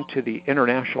 and we went to the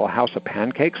International House of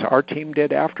Pancakes. Our team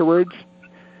did afterwards,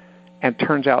 and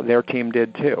turns out their team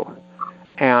did too.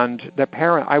 And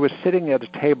I was sitting at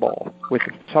a table with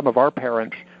some of our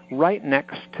parents right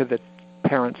next to the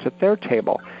parents at their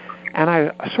table. And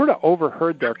I sort of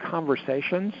overheard their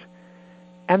conversations,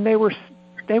 and they were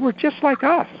just like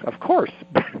us, of course.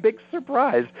 Big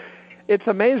surprise. It's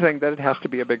amazing that it has to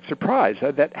be a big surprise,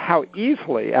 that how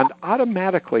easily and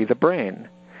automatically the brain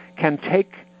can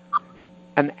take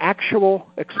an actual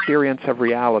experience of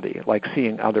reality, like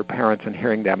seeing other parents and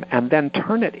hearing them, and then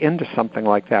turn it into something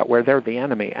like that, where they're the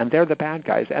enemy and they're the bad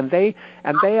guys, and they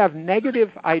have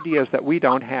negative ideas that we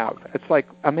don't have. It's like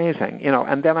amazing,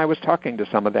 And then I was talking to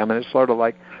some of them, and it's sort of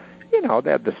like, they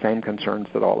had the same concerns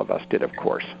that all of us did, of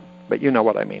course, but you know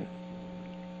what I mean.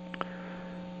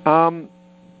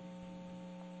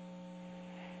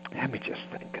 Let me just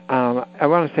think. I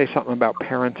want to say something about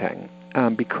parenting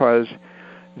because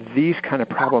these kind of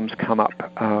problems come up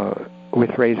with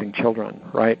raising children,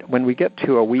 right? When we get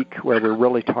to a week where we're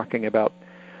really talking about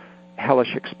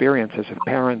hellish experiences of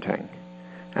parenting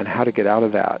and how to get out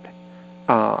of that,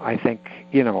 I think,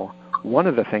 one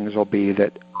of the things will be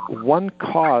that one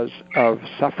cause of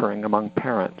suffering among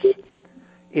parents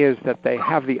is that they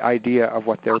have the idea of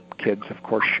what their kids, of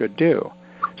course, should do.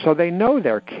 So they know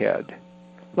their kid.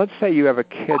 Let's say you have a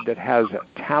kid that has a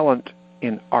talent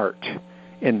in art,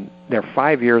 they're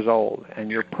 5 years old, and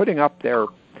you're putting up their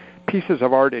pieces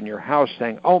of art in your house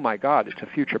saying, oh my God, it's a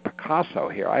future Picasso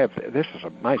here.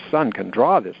 My son can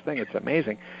draw this thing, it's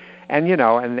amazing. And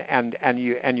and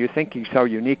you think he's so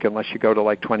unique unless you go to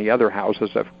like 20 other houses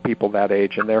of people that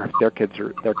age, and their kids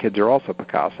are also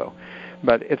Picasso.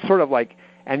 But it's sort of like,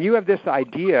 and you have this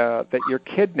idea that your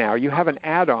kid now, you have an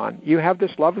add-on. You have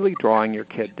this lovely drawing your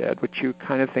kid did, which you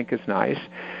kind of think is nice,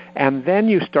 and then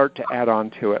you start to add on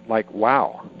to it like,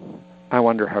 wow, I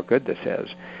wonder how good this is.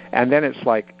 And then it's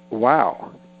like,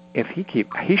 wow,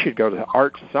 he should go to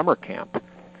art summer camp.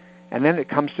 And then it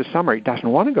comes to summer, he doesn't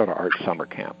want to go to art summer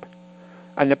camp.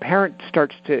 And the parent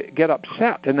starts to get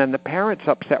upset, and then the parent's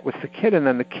upset with the kid, and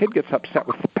then the kid gets upset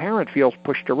with the parent, feels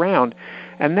pushed around.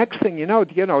 And next thing you know,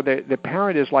 the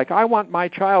parent is like, I want my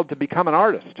child to become an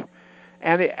artist.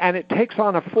 And it takes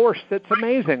on a force that's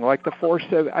amazing, like the force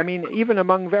of, even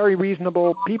among very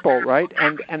reasonable people, right?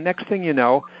 And next thing you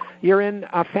know, you're in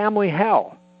a family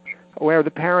hell where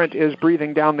the parent is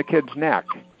breathing down the kid's neck.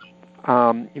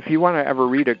 If you want to ever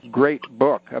read a great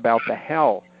book about the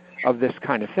hell of this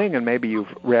kind of thing, and maybe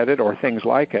you've read it or things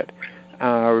like it,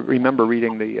 remember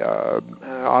reading the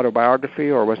autobiography,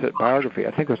 or was it biography?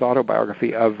 I think it was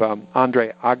autobiography of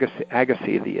Andre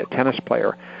Agassi, the tennis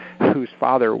player, whose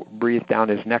father breathed down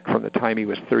his neck from the time he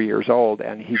was 3 years old,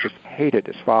 and he just hated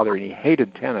his father, and he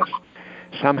hated tennis.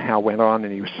 Somehow went on,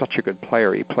 and he was such a good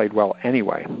player, he played well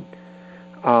anyway.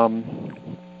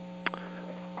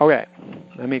 Okay,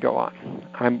 let me go on.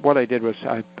 What I did was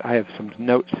I have some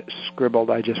notes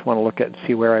scribbled. I just want to look at and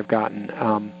see where I've gotten.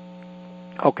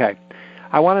 Okay,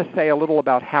 I want to say a little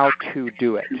about how to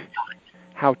do it,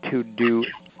 how to do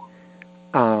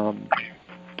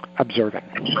observing.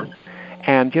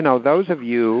 And, those of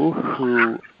you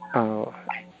who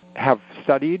have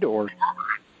studied or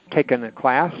taken a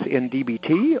class in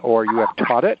DBT, or you have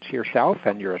taught it yourself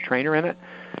and you're a trainer in it,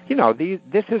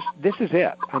 this is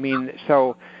it.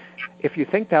 So if you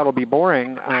think that'll be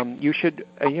boring, you should,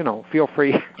 feel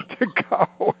free to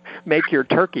go make your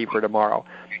turkey for tomorrow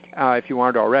if you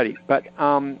aren't already. But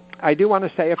I do want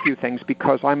to say a few things,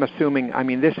 because I'm assuming,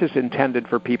 this is intended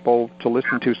for people to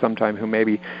listen to sometime who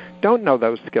maybe don't know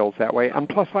those skills that way. And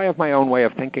plus, I have my own way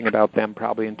of thinking about them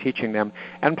probably and teaching them.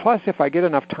 And plus, if I get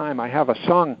enough time, I have a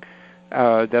song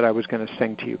that I was going to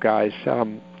sing to you guys,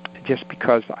 just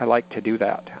because I like to do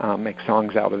that, make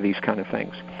songs out of these kind of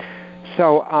things.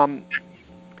 So,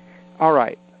 all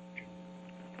right.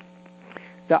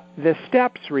 The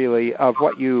steps, really, of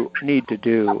what you need to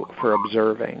do for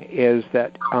observing is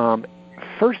that,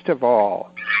 first of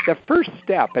all, the first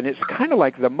step, and it's kind of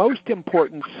like the most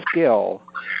important skill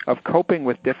of coping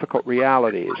with difficult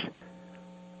realities,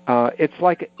 it's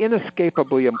like an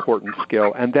inescapably important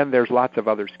skill, and then there's lots of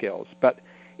other skills, but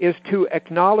is to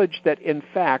acknowledge that, in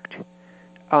fact,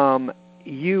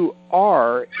 you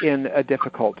are in a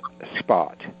difficult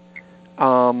spot.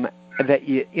 That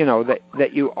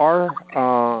you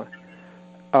are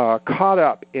caught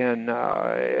up in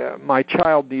my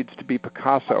child needs to be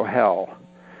Picasso hell,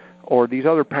 or these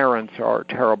other parents are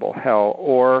terrible hell,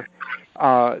 or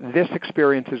this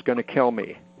experience is going to kill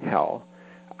me hell,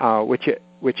 which it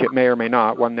may or may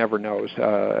not. One never knows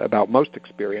about most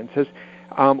experiences.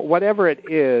 Whatever it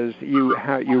is,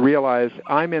 you realize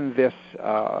I'm in this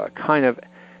kind of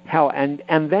hell,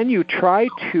 and then you try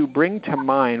to bring to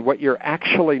mind what you're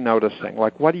actually noticing.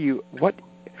 Like, what are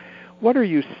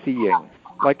you seeing?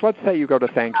 Like, let's say you go to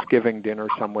Thanksgiving dinner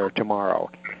somewhere tomorrow,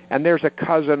 and there's a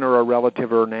cousin or a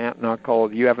relative or an aunt and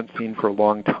uncle you haven't seen for a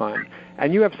long time,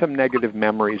 and you have some negative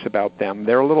memories about them.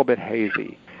 They're a little bit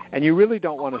hazy, and you really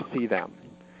don't want to see them.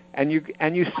 And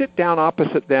you sit down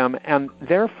opposite them, and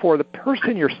therefore the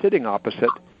person you're sitting opposite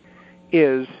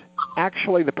is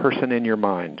actually the person in your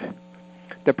mind,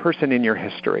 the person in your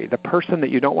history, the person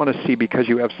that you don't want to see because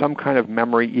you have some kind of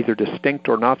memory, either distinct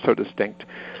or not so distinct,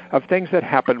 of things that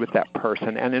happened with that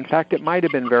person. And in fact, it might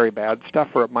have been very bad stuff,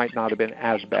 or it might not have been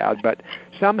as bad, but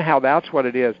somehow that's what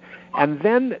it is. And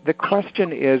then the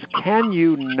question is, can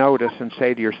you notice and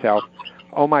say to yourself,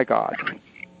 oh my God,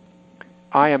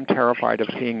 I am terrified of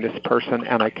seeing this person,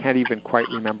 and I can't even quite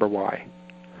remember why.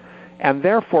 And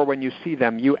therefore, when you see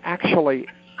them, you actually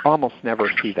almost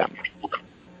never see them.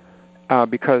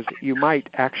 Because you might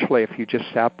actually, if you just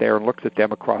sat there and looked at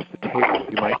them across the table,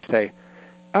 you might say,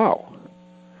 oh,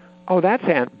 that's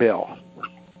Aunt Bill.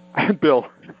 Aunt Bill.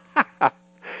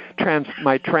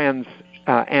 my trans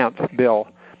Aunt Bill.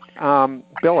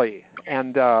 Billy.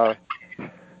 And so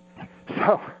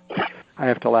I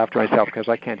have to laugh to myself because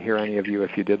I can't hear any of you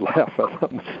if you did laugh at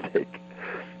a mistake.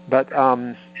 But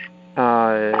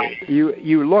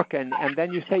you look, and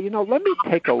then you say, let me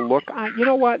take a look. You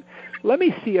know what? Let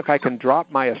me see if I can drop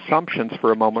my assumptions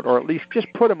for a moment, or at least just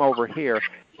put them over here,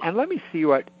 and let me see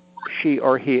what she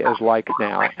or he is like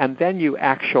now. And then you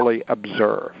actually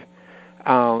observe.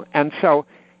 And so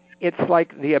it's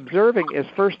like the observing is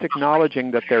first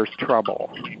acknowledging that there's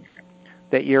trouble,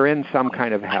 that you're in some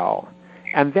kind of hell.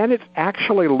 And then it's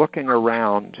actually looking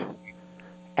around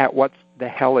at what the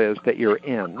hell is that you're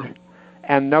in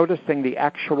and noticing the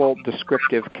actual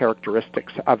descriptive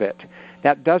characteristics of it.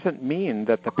 That doesn't mean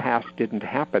that the past didn't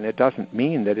happen. It doesn't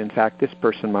mean that, in fact, this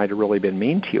person might have really been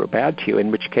mean to you or bad to you,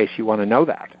 in which case you want to know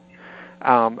that.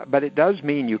 But it does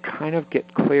mean you kind of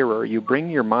get clearer. You bring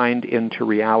your mind into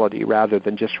reality rather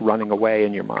than just running away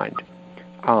in your mind.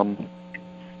 I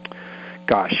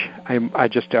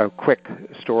just a quick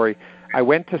story. I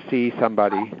went to see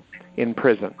somebody in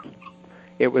prison.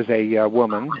 It was a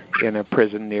woman in a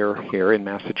prison near here in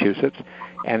Massachusetts,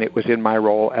 and it was in my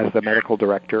role as the medical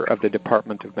director of the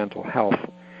Department of Mental Health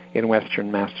in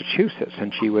Western Massachusetts,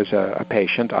 and she was a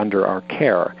patient under our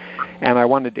care. And I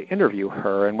wanted to interview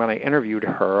her, and when I interviewed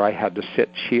her, I had to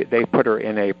sit. They put her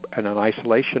in an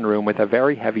isolation room with a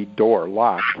very heavy door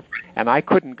locked, and I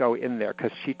couldn't go in there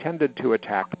because she tended to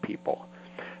attack people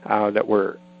that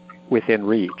were within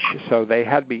reach. So they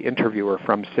had me interview her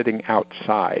from sitting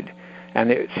outside. And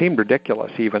it seemed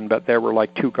ridiculous even, but there were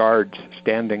like 2 guards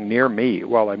standing near me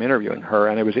while I'm interviewing her,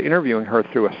 and I was interviewing her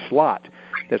through a slot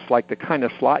that's like the kind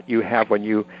of slot you have when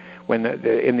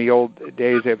in the old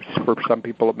days, for some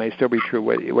people it may still be true,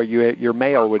 where your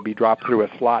mail would be dropped through a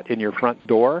slot in your front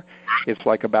door. It's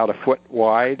like about a foot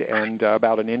wide and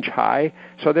about an inch high.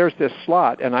 So there's this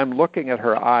slot, and I'm looking at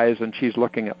her eyes, and she's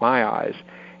looking at my eyes.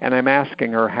 And I'm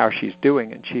asking her how she's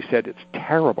doing, and she said, it's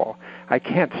terrible. I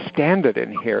can't stand it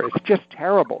in here. It's just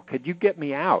terrible. Could you get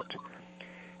me out?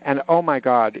 And oh my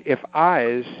God, if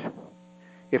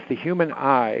the human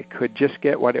eye could just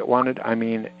get what it wanted, I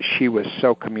mean, she was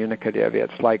so communicative.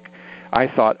 It's like I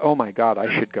thought, oh my God,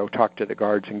 I should go talk to the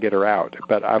guards and get her out.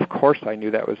 But of course I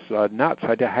knew that was nuts.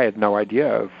 I had no idea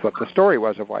of what the story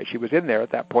was of why she was in there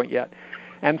at that point yet.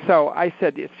 And so I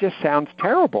said, it just sounds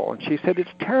terrible. And she said, it's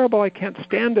terrible. I can't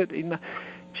stand it. And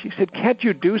she said, can't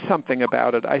you do something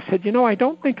about it? I said, I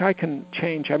don't think I can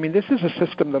change. I mean, this is a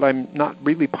system that I'm not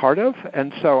really part of,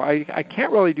 and so I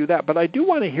can't really do that. But I do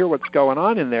want to hear what's going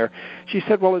on in there. She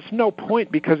said, well, it's no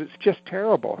point because it's just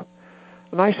terrible.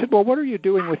 And I said, well, what are you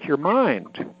doing with your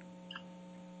mind?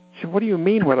 She said, what do you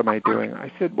mean, what am I doing?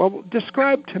 I said, well,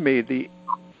 describe to me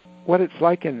what it's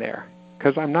like in there,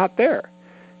 because I'm not there.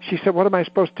 She said, what am I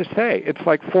supposed to say? It's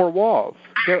like 4 walls.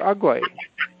 They're ugly.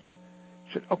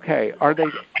 I said, okay,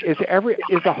 is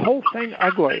the whole thing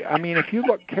ugly? I mean, if you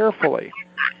look carefully,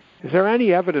 is there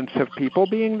any evidence of people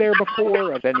being there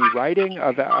before, of any writing,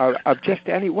 of just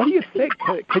any, what do you think?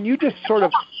 Can you just sort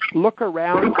of look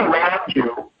around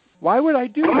you? Why would I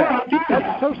do that?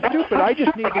 That's so stupid. I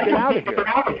just need to get out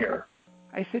of here.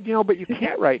 I said, but you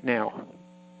can't right now.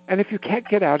 And if you can't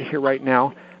get out of here right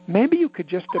now, maybe you could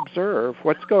just observe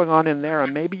what's going on in there,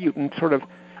 and maybe you can sort of,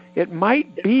 it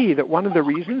might be that one of the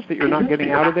reasons that you're not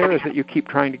getting out of there is that you keep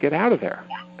trying to get out of there.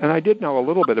 And I did know a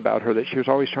little bit about her, that she was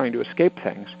always trying to escape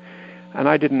things. And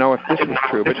I didn't know if this was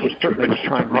true, but she certainly was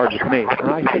trying hard with me.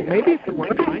 And I said, maybe if you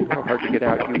weren't trying so hard to get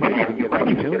out, you might even get out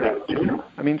sooner.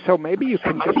 I mean, so maybe you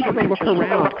can just sort of look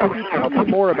around. Could you tell me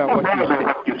more about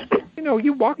what you see? You know,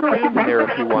 you walk around there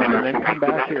if you want, and then come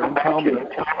back here and tell me.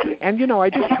 And, you know, I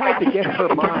just tried to get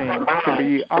her mind to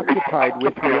be occupied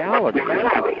with reality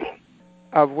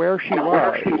of where she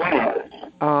was,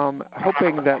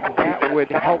 hoping that would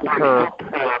help her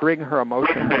bring her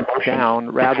emotions down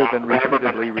rather than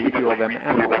repeatedly refuel them.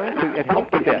 And frankly, it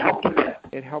helped a bit.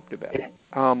 It helped a bit.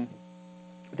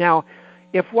 Now,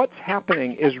 if what's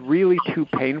happening is really too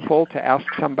painful to ask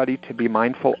somebody to be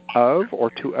mindful of or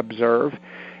to observe,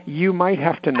 you might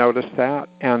have to notice that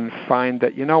and find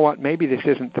that, you know what, maybe this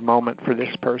isn't the moment for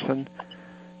this person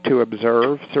to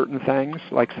observe certain things.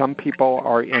 Like some people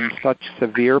are in such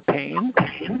severe pain.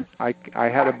 I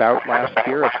had a bout last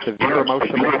year of severe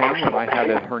emotional pain when I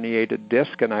had a herniated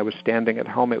disc and I was standing at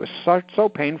home. It was so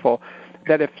painful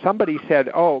that if somebody said,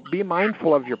 oh, be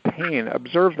mindful of your pain,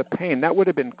 observe the pain, that would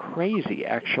have been crazy,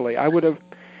 actually. I would have,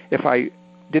 if I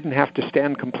didn't have to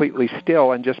stand completely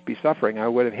still and just be suffering, I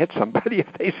would have hit somebody if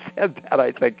they said that,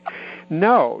 I think.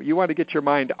 No, you want to get your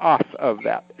mind off of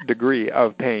that degree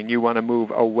of pain. You want to move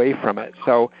away from it.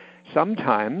 So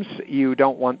sometimes you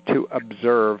don't want to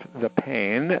observe the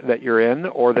pain that you're in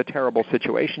or the terrible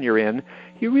situation you're in.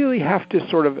 You really have to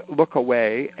sort of look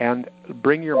away and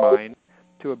bring your mind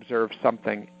to observe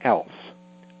something else.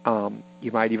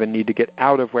 You might even need to get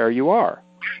out of where you are.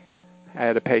 I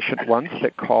had a patient once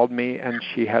that called me, and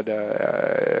she had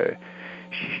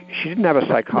she didn't have a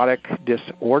psychotic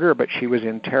disorder, but she was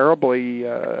in terribly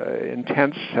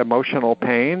intense emotional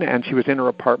pain, and she was in her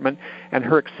apartment, and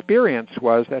her experience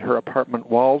was that her apartment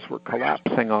walls were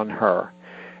collapsing on her,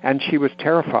 and she was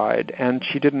terrified, and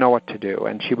she didn't know what to do,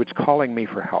 and she was calling me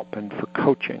for help and for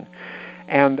coaching.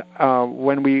 And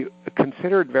when we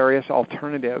considered various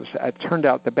alternatives, it turned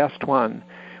out the best one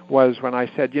was when I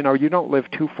said, you know, you don't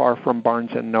live too far from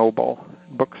Barnes & Noble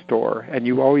bookstore, and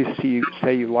you always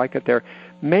say you like it there.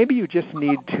 Maybe you just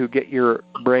need to get your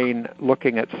brain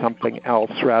looking at something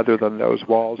else rather than those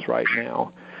walls right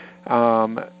now.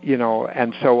 You know,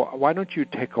 and so why don't you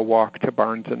take a walk to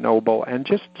Barnes & Noble and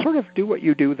just sort of do what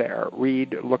you do there.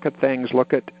 Read, look at things,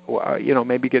 look at, you know,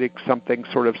 maybe getting something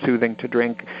sort of soothing to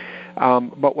drink.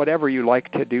 But whatever you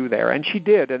like to do there. And she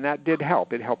did, and that did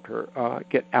help. It helped her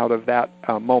get out of that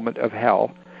moment of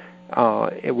hell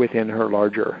within her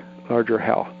larger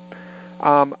hell.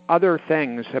 Other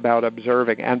things about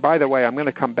observing. And by the way, I'm going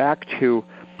to come back to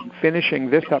finishing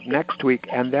this up next week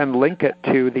and then link it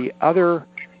to the other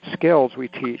skills we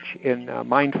teach in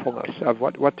mindfulness of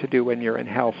what to do when you're in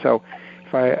hell. So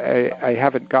if I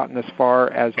haven't gotten as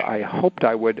far as I hoped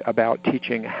I would about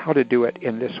teaching how to do it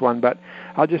in this one, but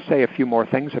I'll just say a few more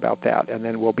things about that, and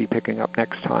then we'll be picking up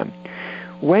next time.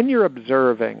 When you're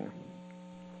observing,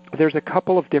 there's a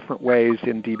couple of different ways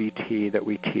in DBT that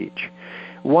we teach.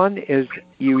 One is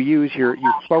you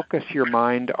focus your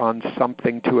mind on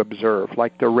something to observe,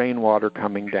 like the rainwater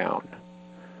coming down,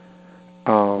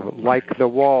 like the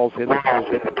walls in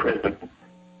the prison.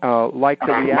 Like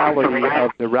the reality of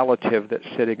the relative that's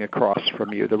sitting across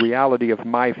from you, the reality of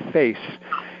my face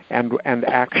and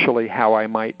actually how I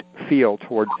might feel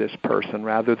towards this person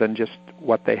rather than just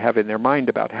what they have in their mind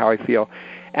about how I feel.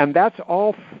 And that's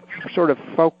all sort of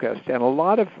focused. And a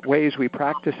lot of ways we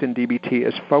practice in DBT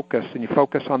is focus, and you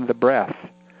focus on the breath.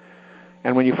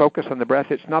 And when you focus on the breath,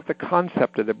 it's not the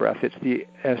concept of the breath, it's the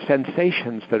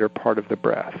sensations that are part of the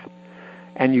breath.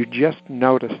 And you just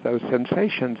notice those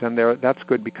sensations, and that's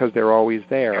good because they're always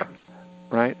there,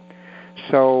 right?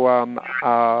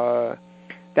 So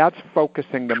that's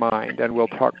focusing the mind, and we'll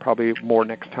talk probably more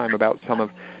next time about some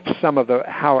of the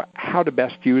how to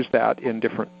best use that in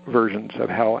different versions of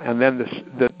hell. And then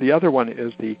the other one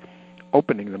is the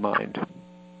opening the mind.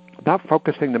 Not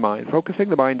focusing the mind.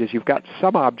 Focusing the mind is you've got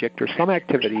some object or some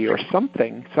activity or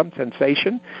something, some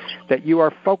sensation that you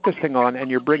are focusing on,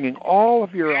 and you're bringing all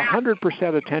of your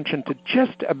 100% attention to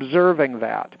just observing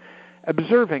that.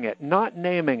 Observing it, not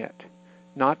naming it,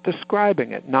 not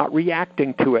describing it, not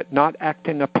reacting to it, not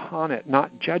acting upon it,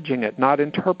 not judging it, not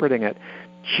interpreting it.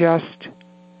 Just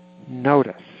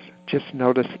notice. Just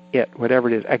notice it, whatever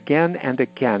it is, again and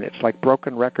again. It's like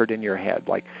broken record in your head,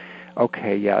 like,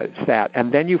 okay, yeah, it's that.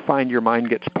 And then you find your mind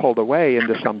gets pulled away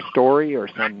into some story or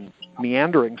some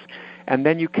meanderings, and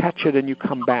then you catch it and you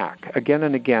come back again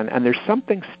and again. And there's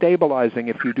something stabilizing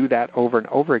if you do that over and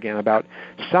over again about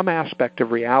some aspect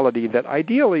of reality that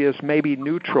ideally is maybe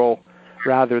neutral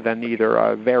rather than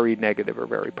either very negative or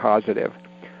very positive.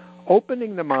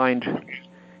 Opening the mind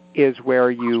is where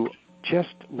you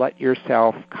just let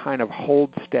yourself kind of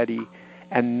hold steady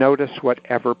and notice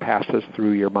whatever passes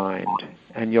through your mind.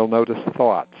 And you'll notice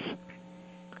thoughts.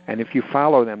 And if you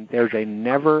follow them, there's a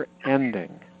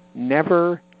never-ending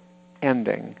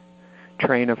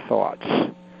train of thoughts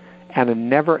and a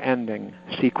never-ending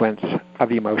sequence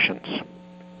of emotions.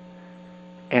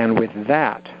 And with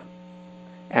that,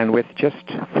 and with just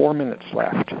 4 minutes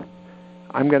left,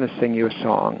 I'm going to sing you a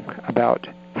song about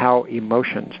how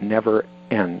emotions never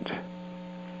end.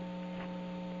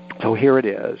 So here it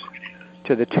is,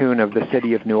 to the tune of The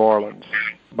City of New Orleans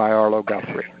by Arlo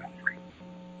Guthrie.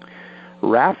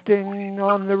 Rafting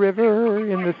on the river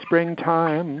in the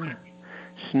springtime,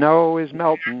 snow is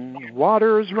melting,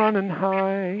 water's running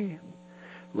high,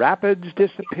 rapids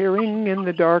disappearing in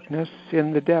the darkness,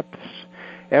 in the depths,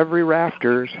 every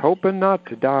rafter's hoping not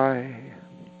to die.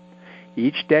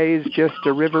 Each day's just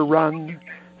a river run,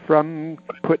 from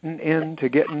putting in to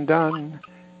getting done,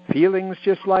 feelings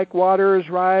just like waters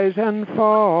rise and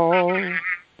fall.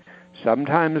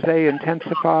 Sometimes they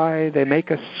intensify, they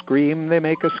make us scream, they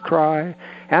make us cry,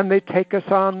 and they take us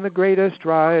on the greatest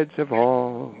rides of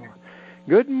all.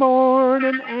 Good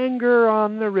morning, anger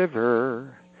on the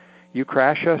river. You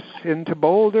crash us into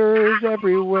boulders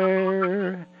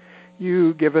everywhere.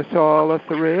 You give us all a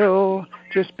thrill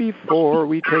just before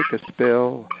we take a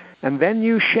spill, and then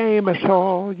you shame us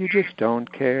all, you just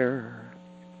don't care.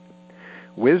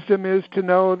 Wisdom is to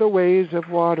know the ways of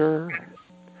water,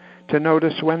 to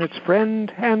notice when it's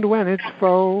friend and when it's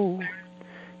foe,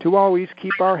 to always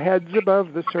keep our heads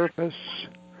above the surface,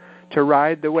 to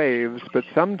ride the waves, but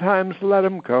sometimes let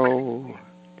 'em go.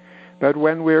 But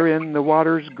when we're in the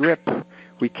water's grip,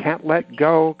 we can't let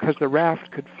go 'cause the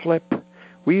raft could flip.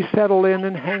 We settle in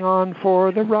and hang on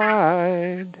for the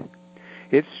ride.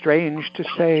 It's strange to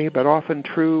say, but often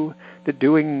true, that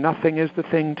doing nothing is the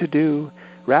thing to do,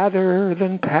 rather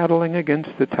than paddling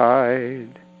against the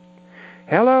tide.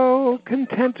 Hello,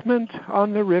 contentment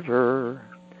on the river.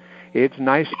 It's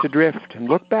nice to drift and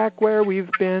look back where we've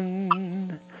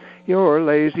been. Your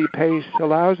lazy pace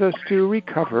allows us to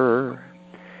recover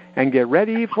and get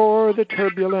ready for the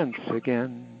turbulence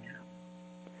again.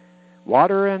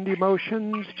 Water and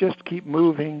emotions just keep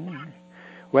moving.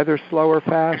 Whether slow or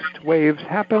fast, waves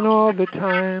happen all the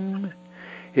time.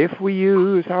 If we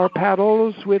use our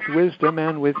paddles with wisdom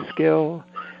and with skill,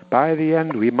 by the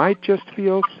end we might just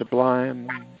feel sublime.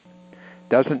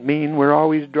 Doesn't mean we're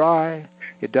always dry.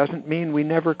 It doesn't mean we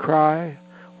never cry.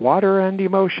 Water and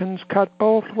emotions cut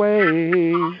both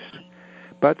ways.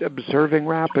 But observing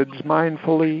rapids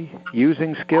mindfully,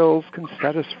 using skills can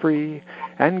set us free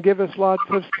and give us lots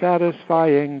of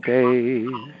satisfying days.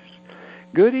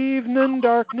 Good evening,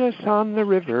 darkness on the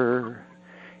river.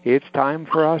 It's time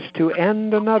for us to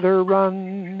end another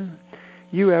run.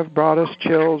 You have brought us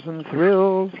chills and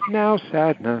thrills, now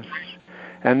sadness,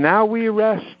 and now we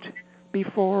rest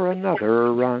before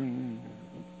another run.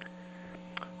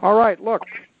 All right, look,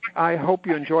 I hope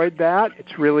you enjoyed that.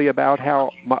 It's really about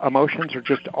how emotions are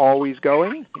just always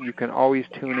going. You can always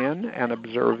tune in and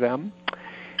observe them.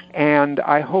 And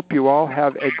I hope you all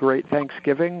have a great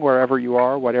Thanksgiving wherever you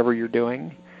are, whatever you're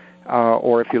doing.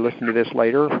 Or if you listen to this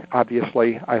later,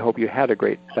 obviously, I hope you had a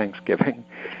great Thanksgiving.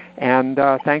 And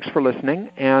thanks for listening.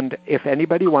 And if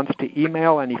anybody wants to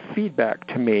email any feedback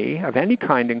to me of any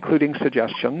kind, including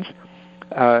suggestions,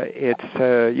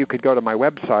 you could go to my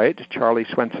website,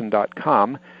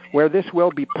 charlieswenson.com, where this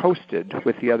will be posted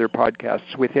with the other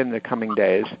podcasts within the coming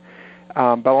days.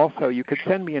 But also, you could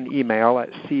send me an email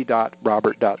at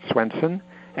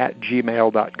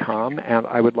c.robert.swenson@gmail.com, and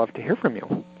I would love to hear from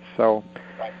you. So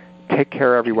take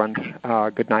care, everyone.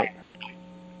 Good night.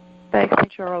 Thank you,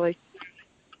 Charlie.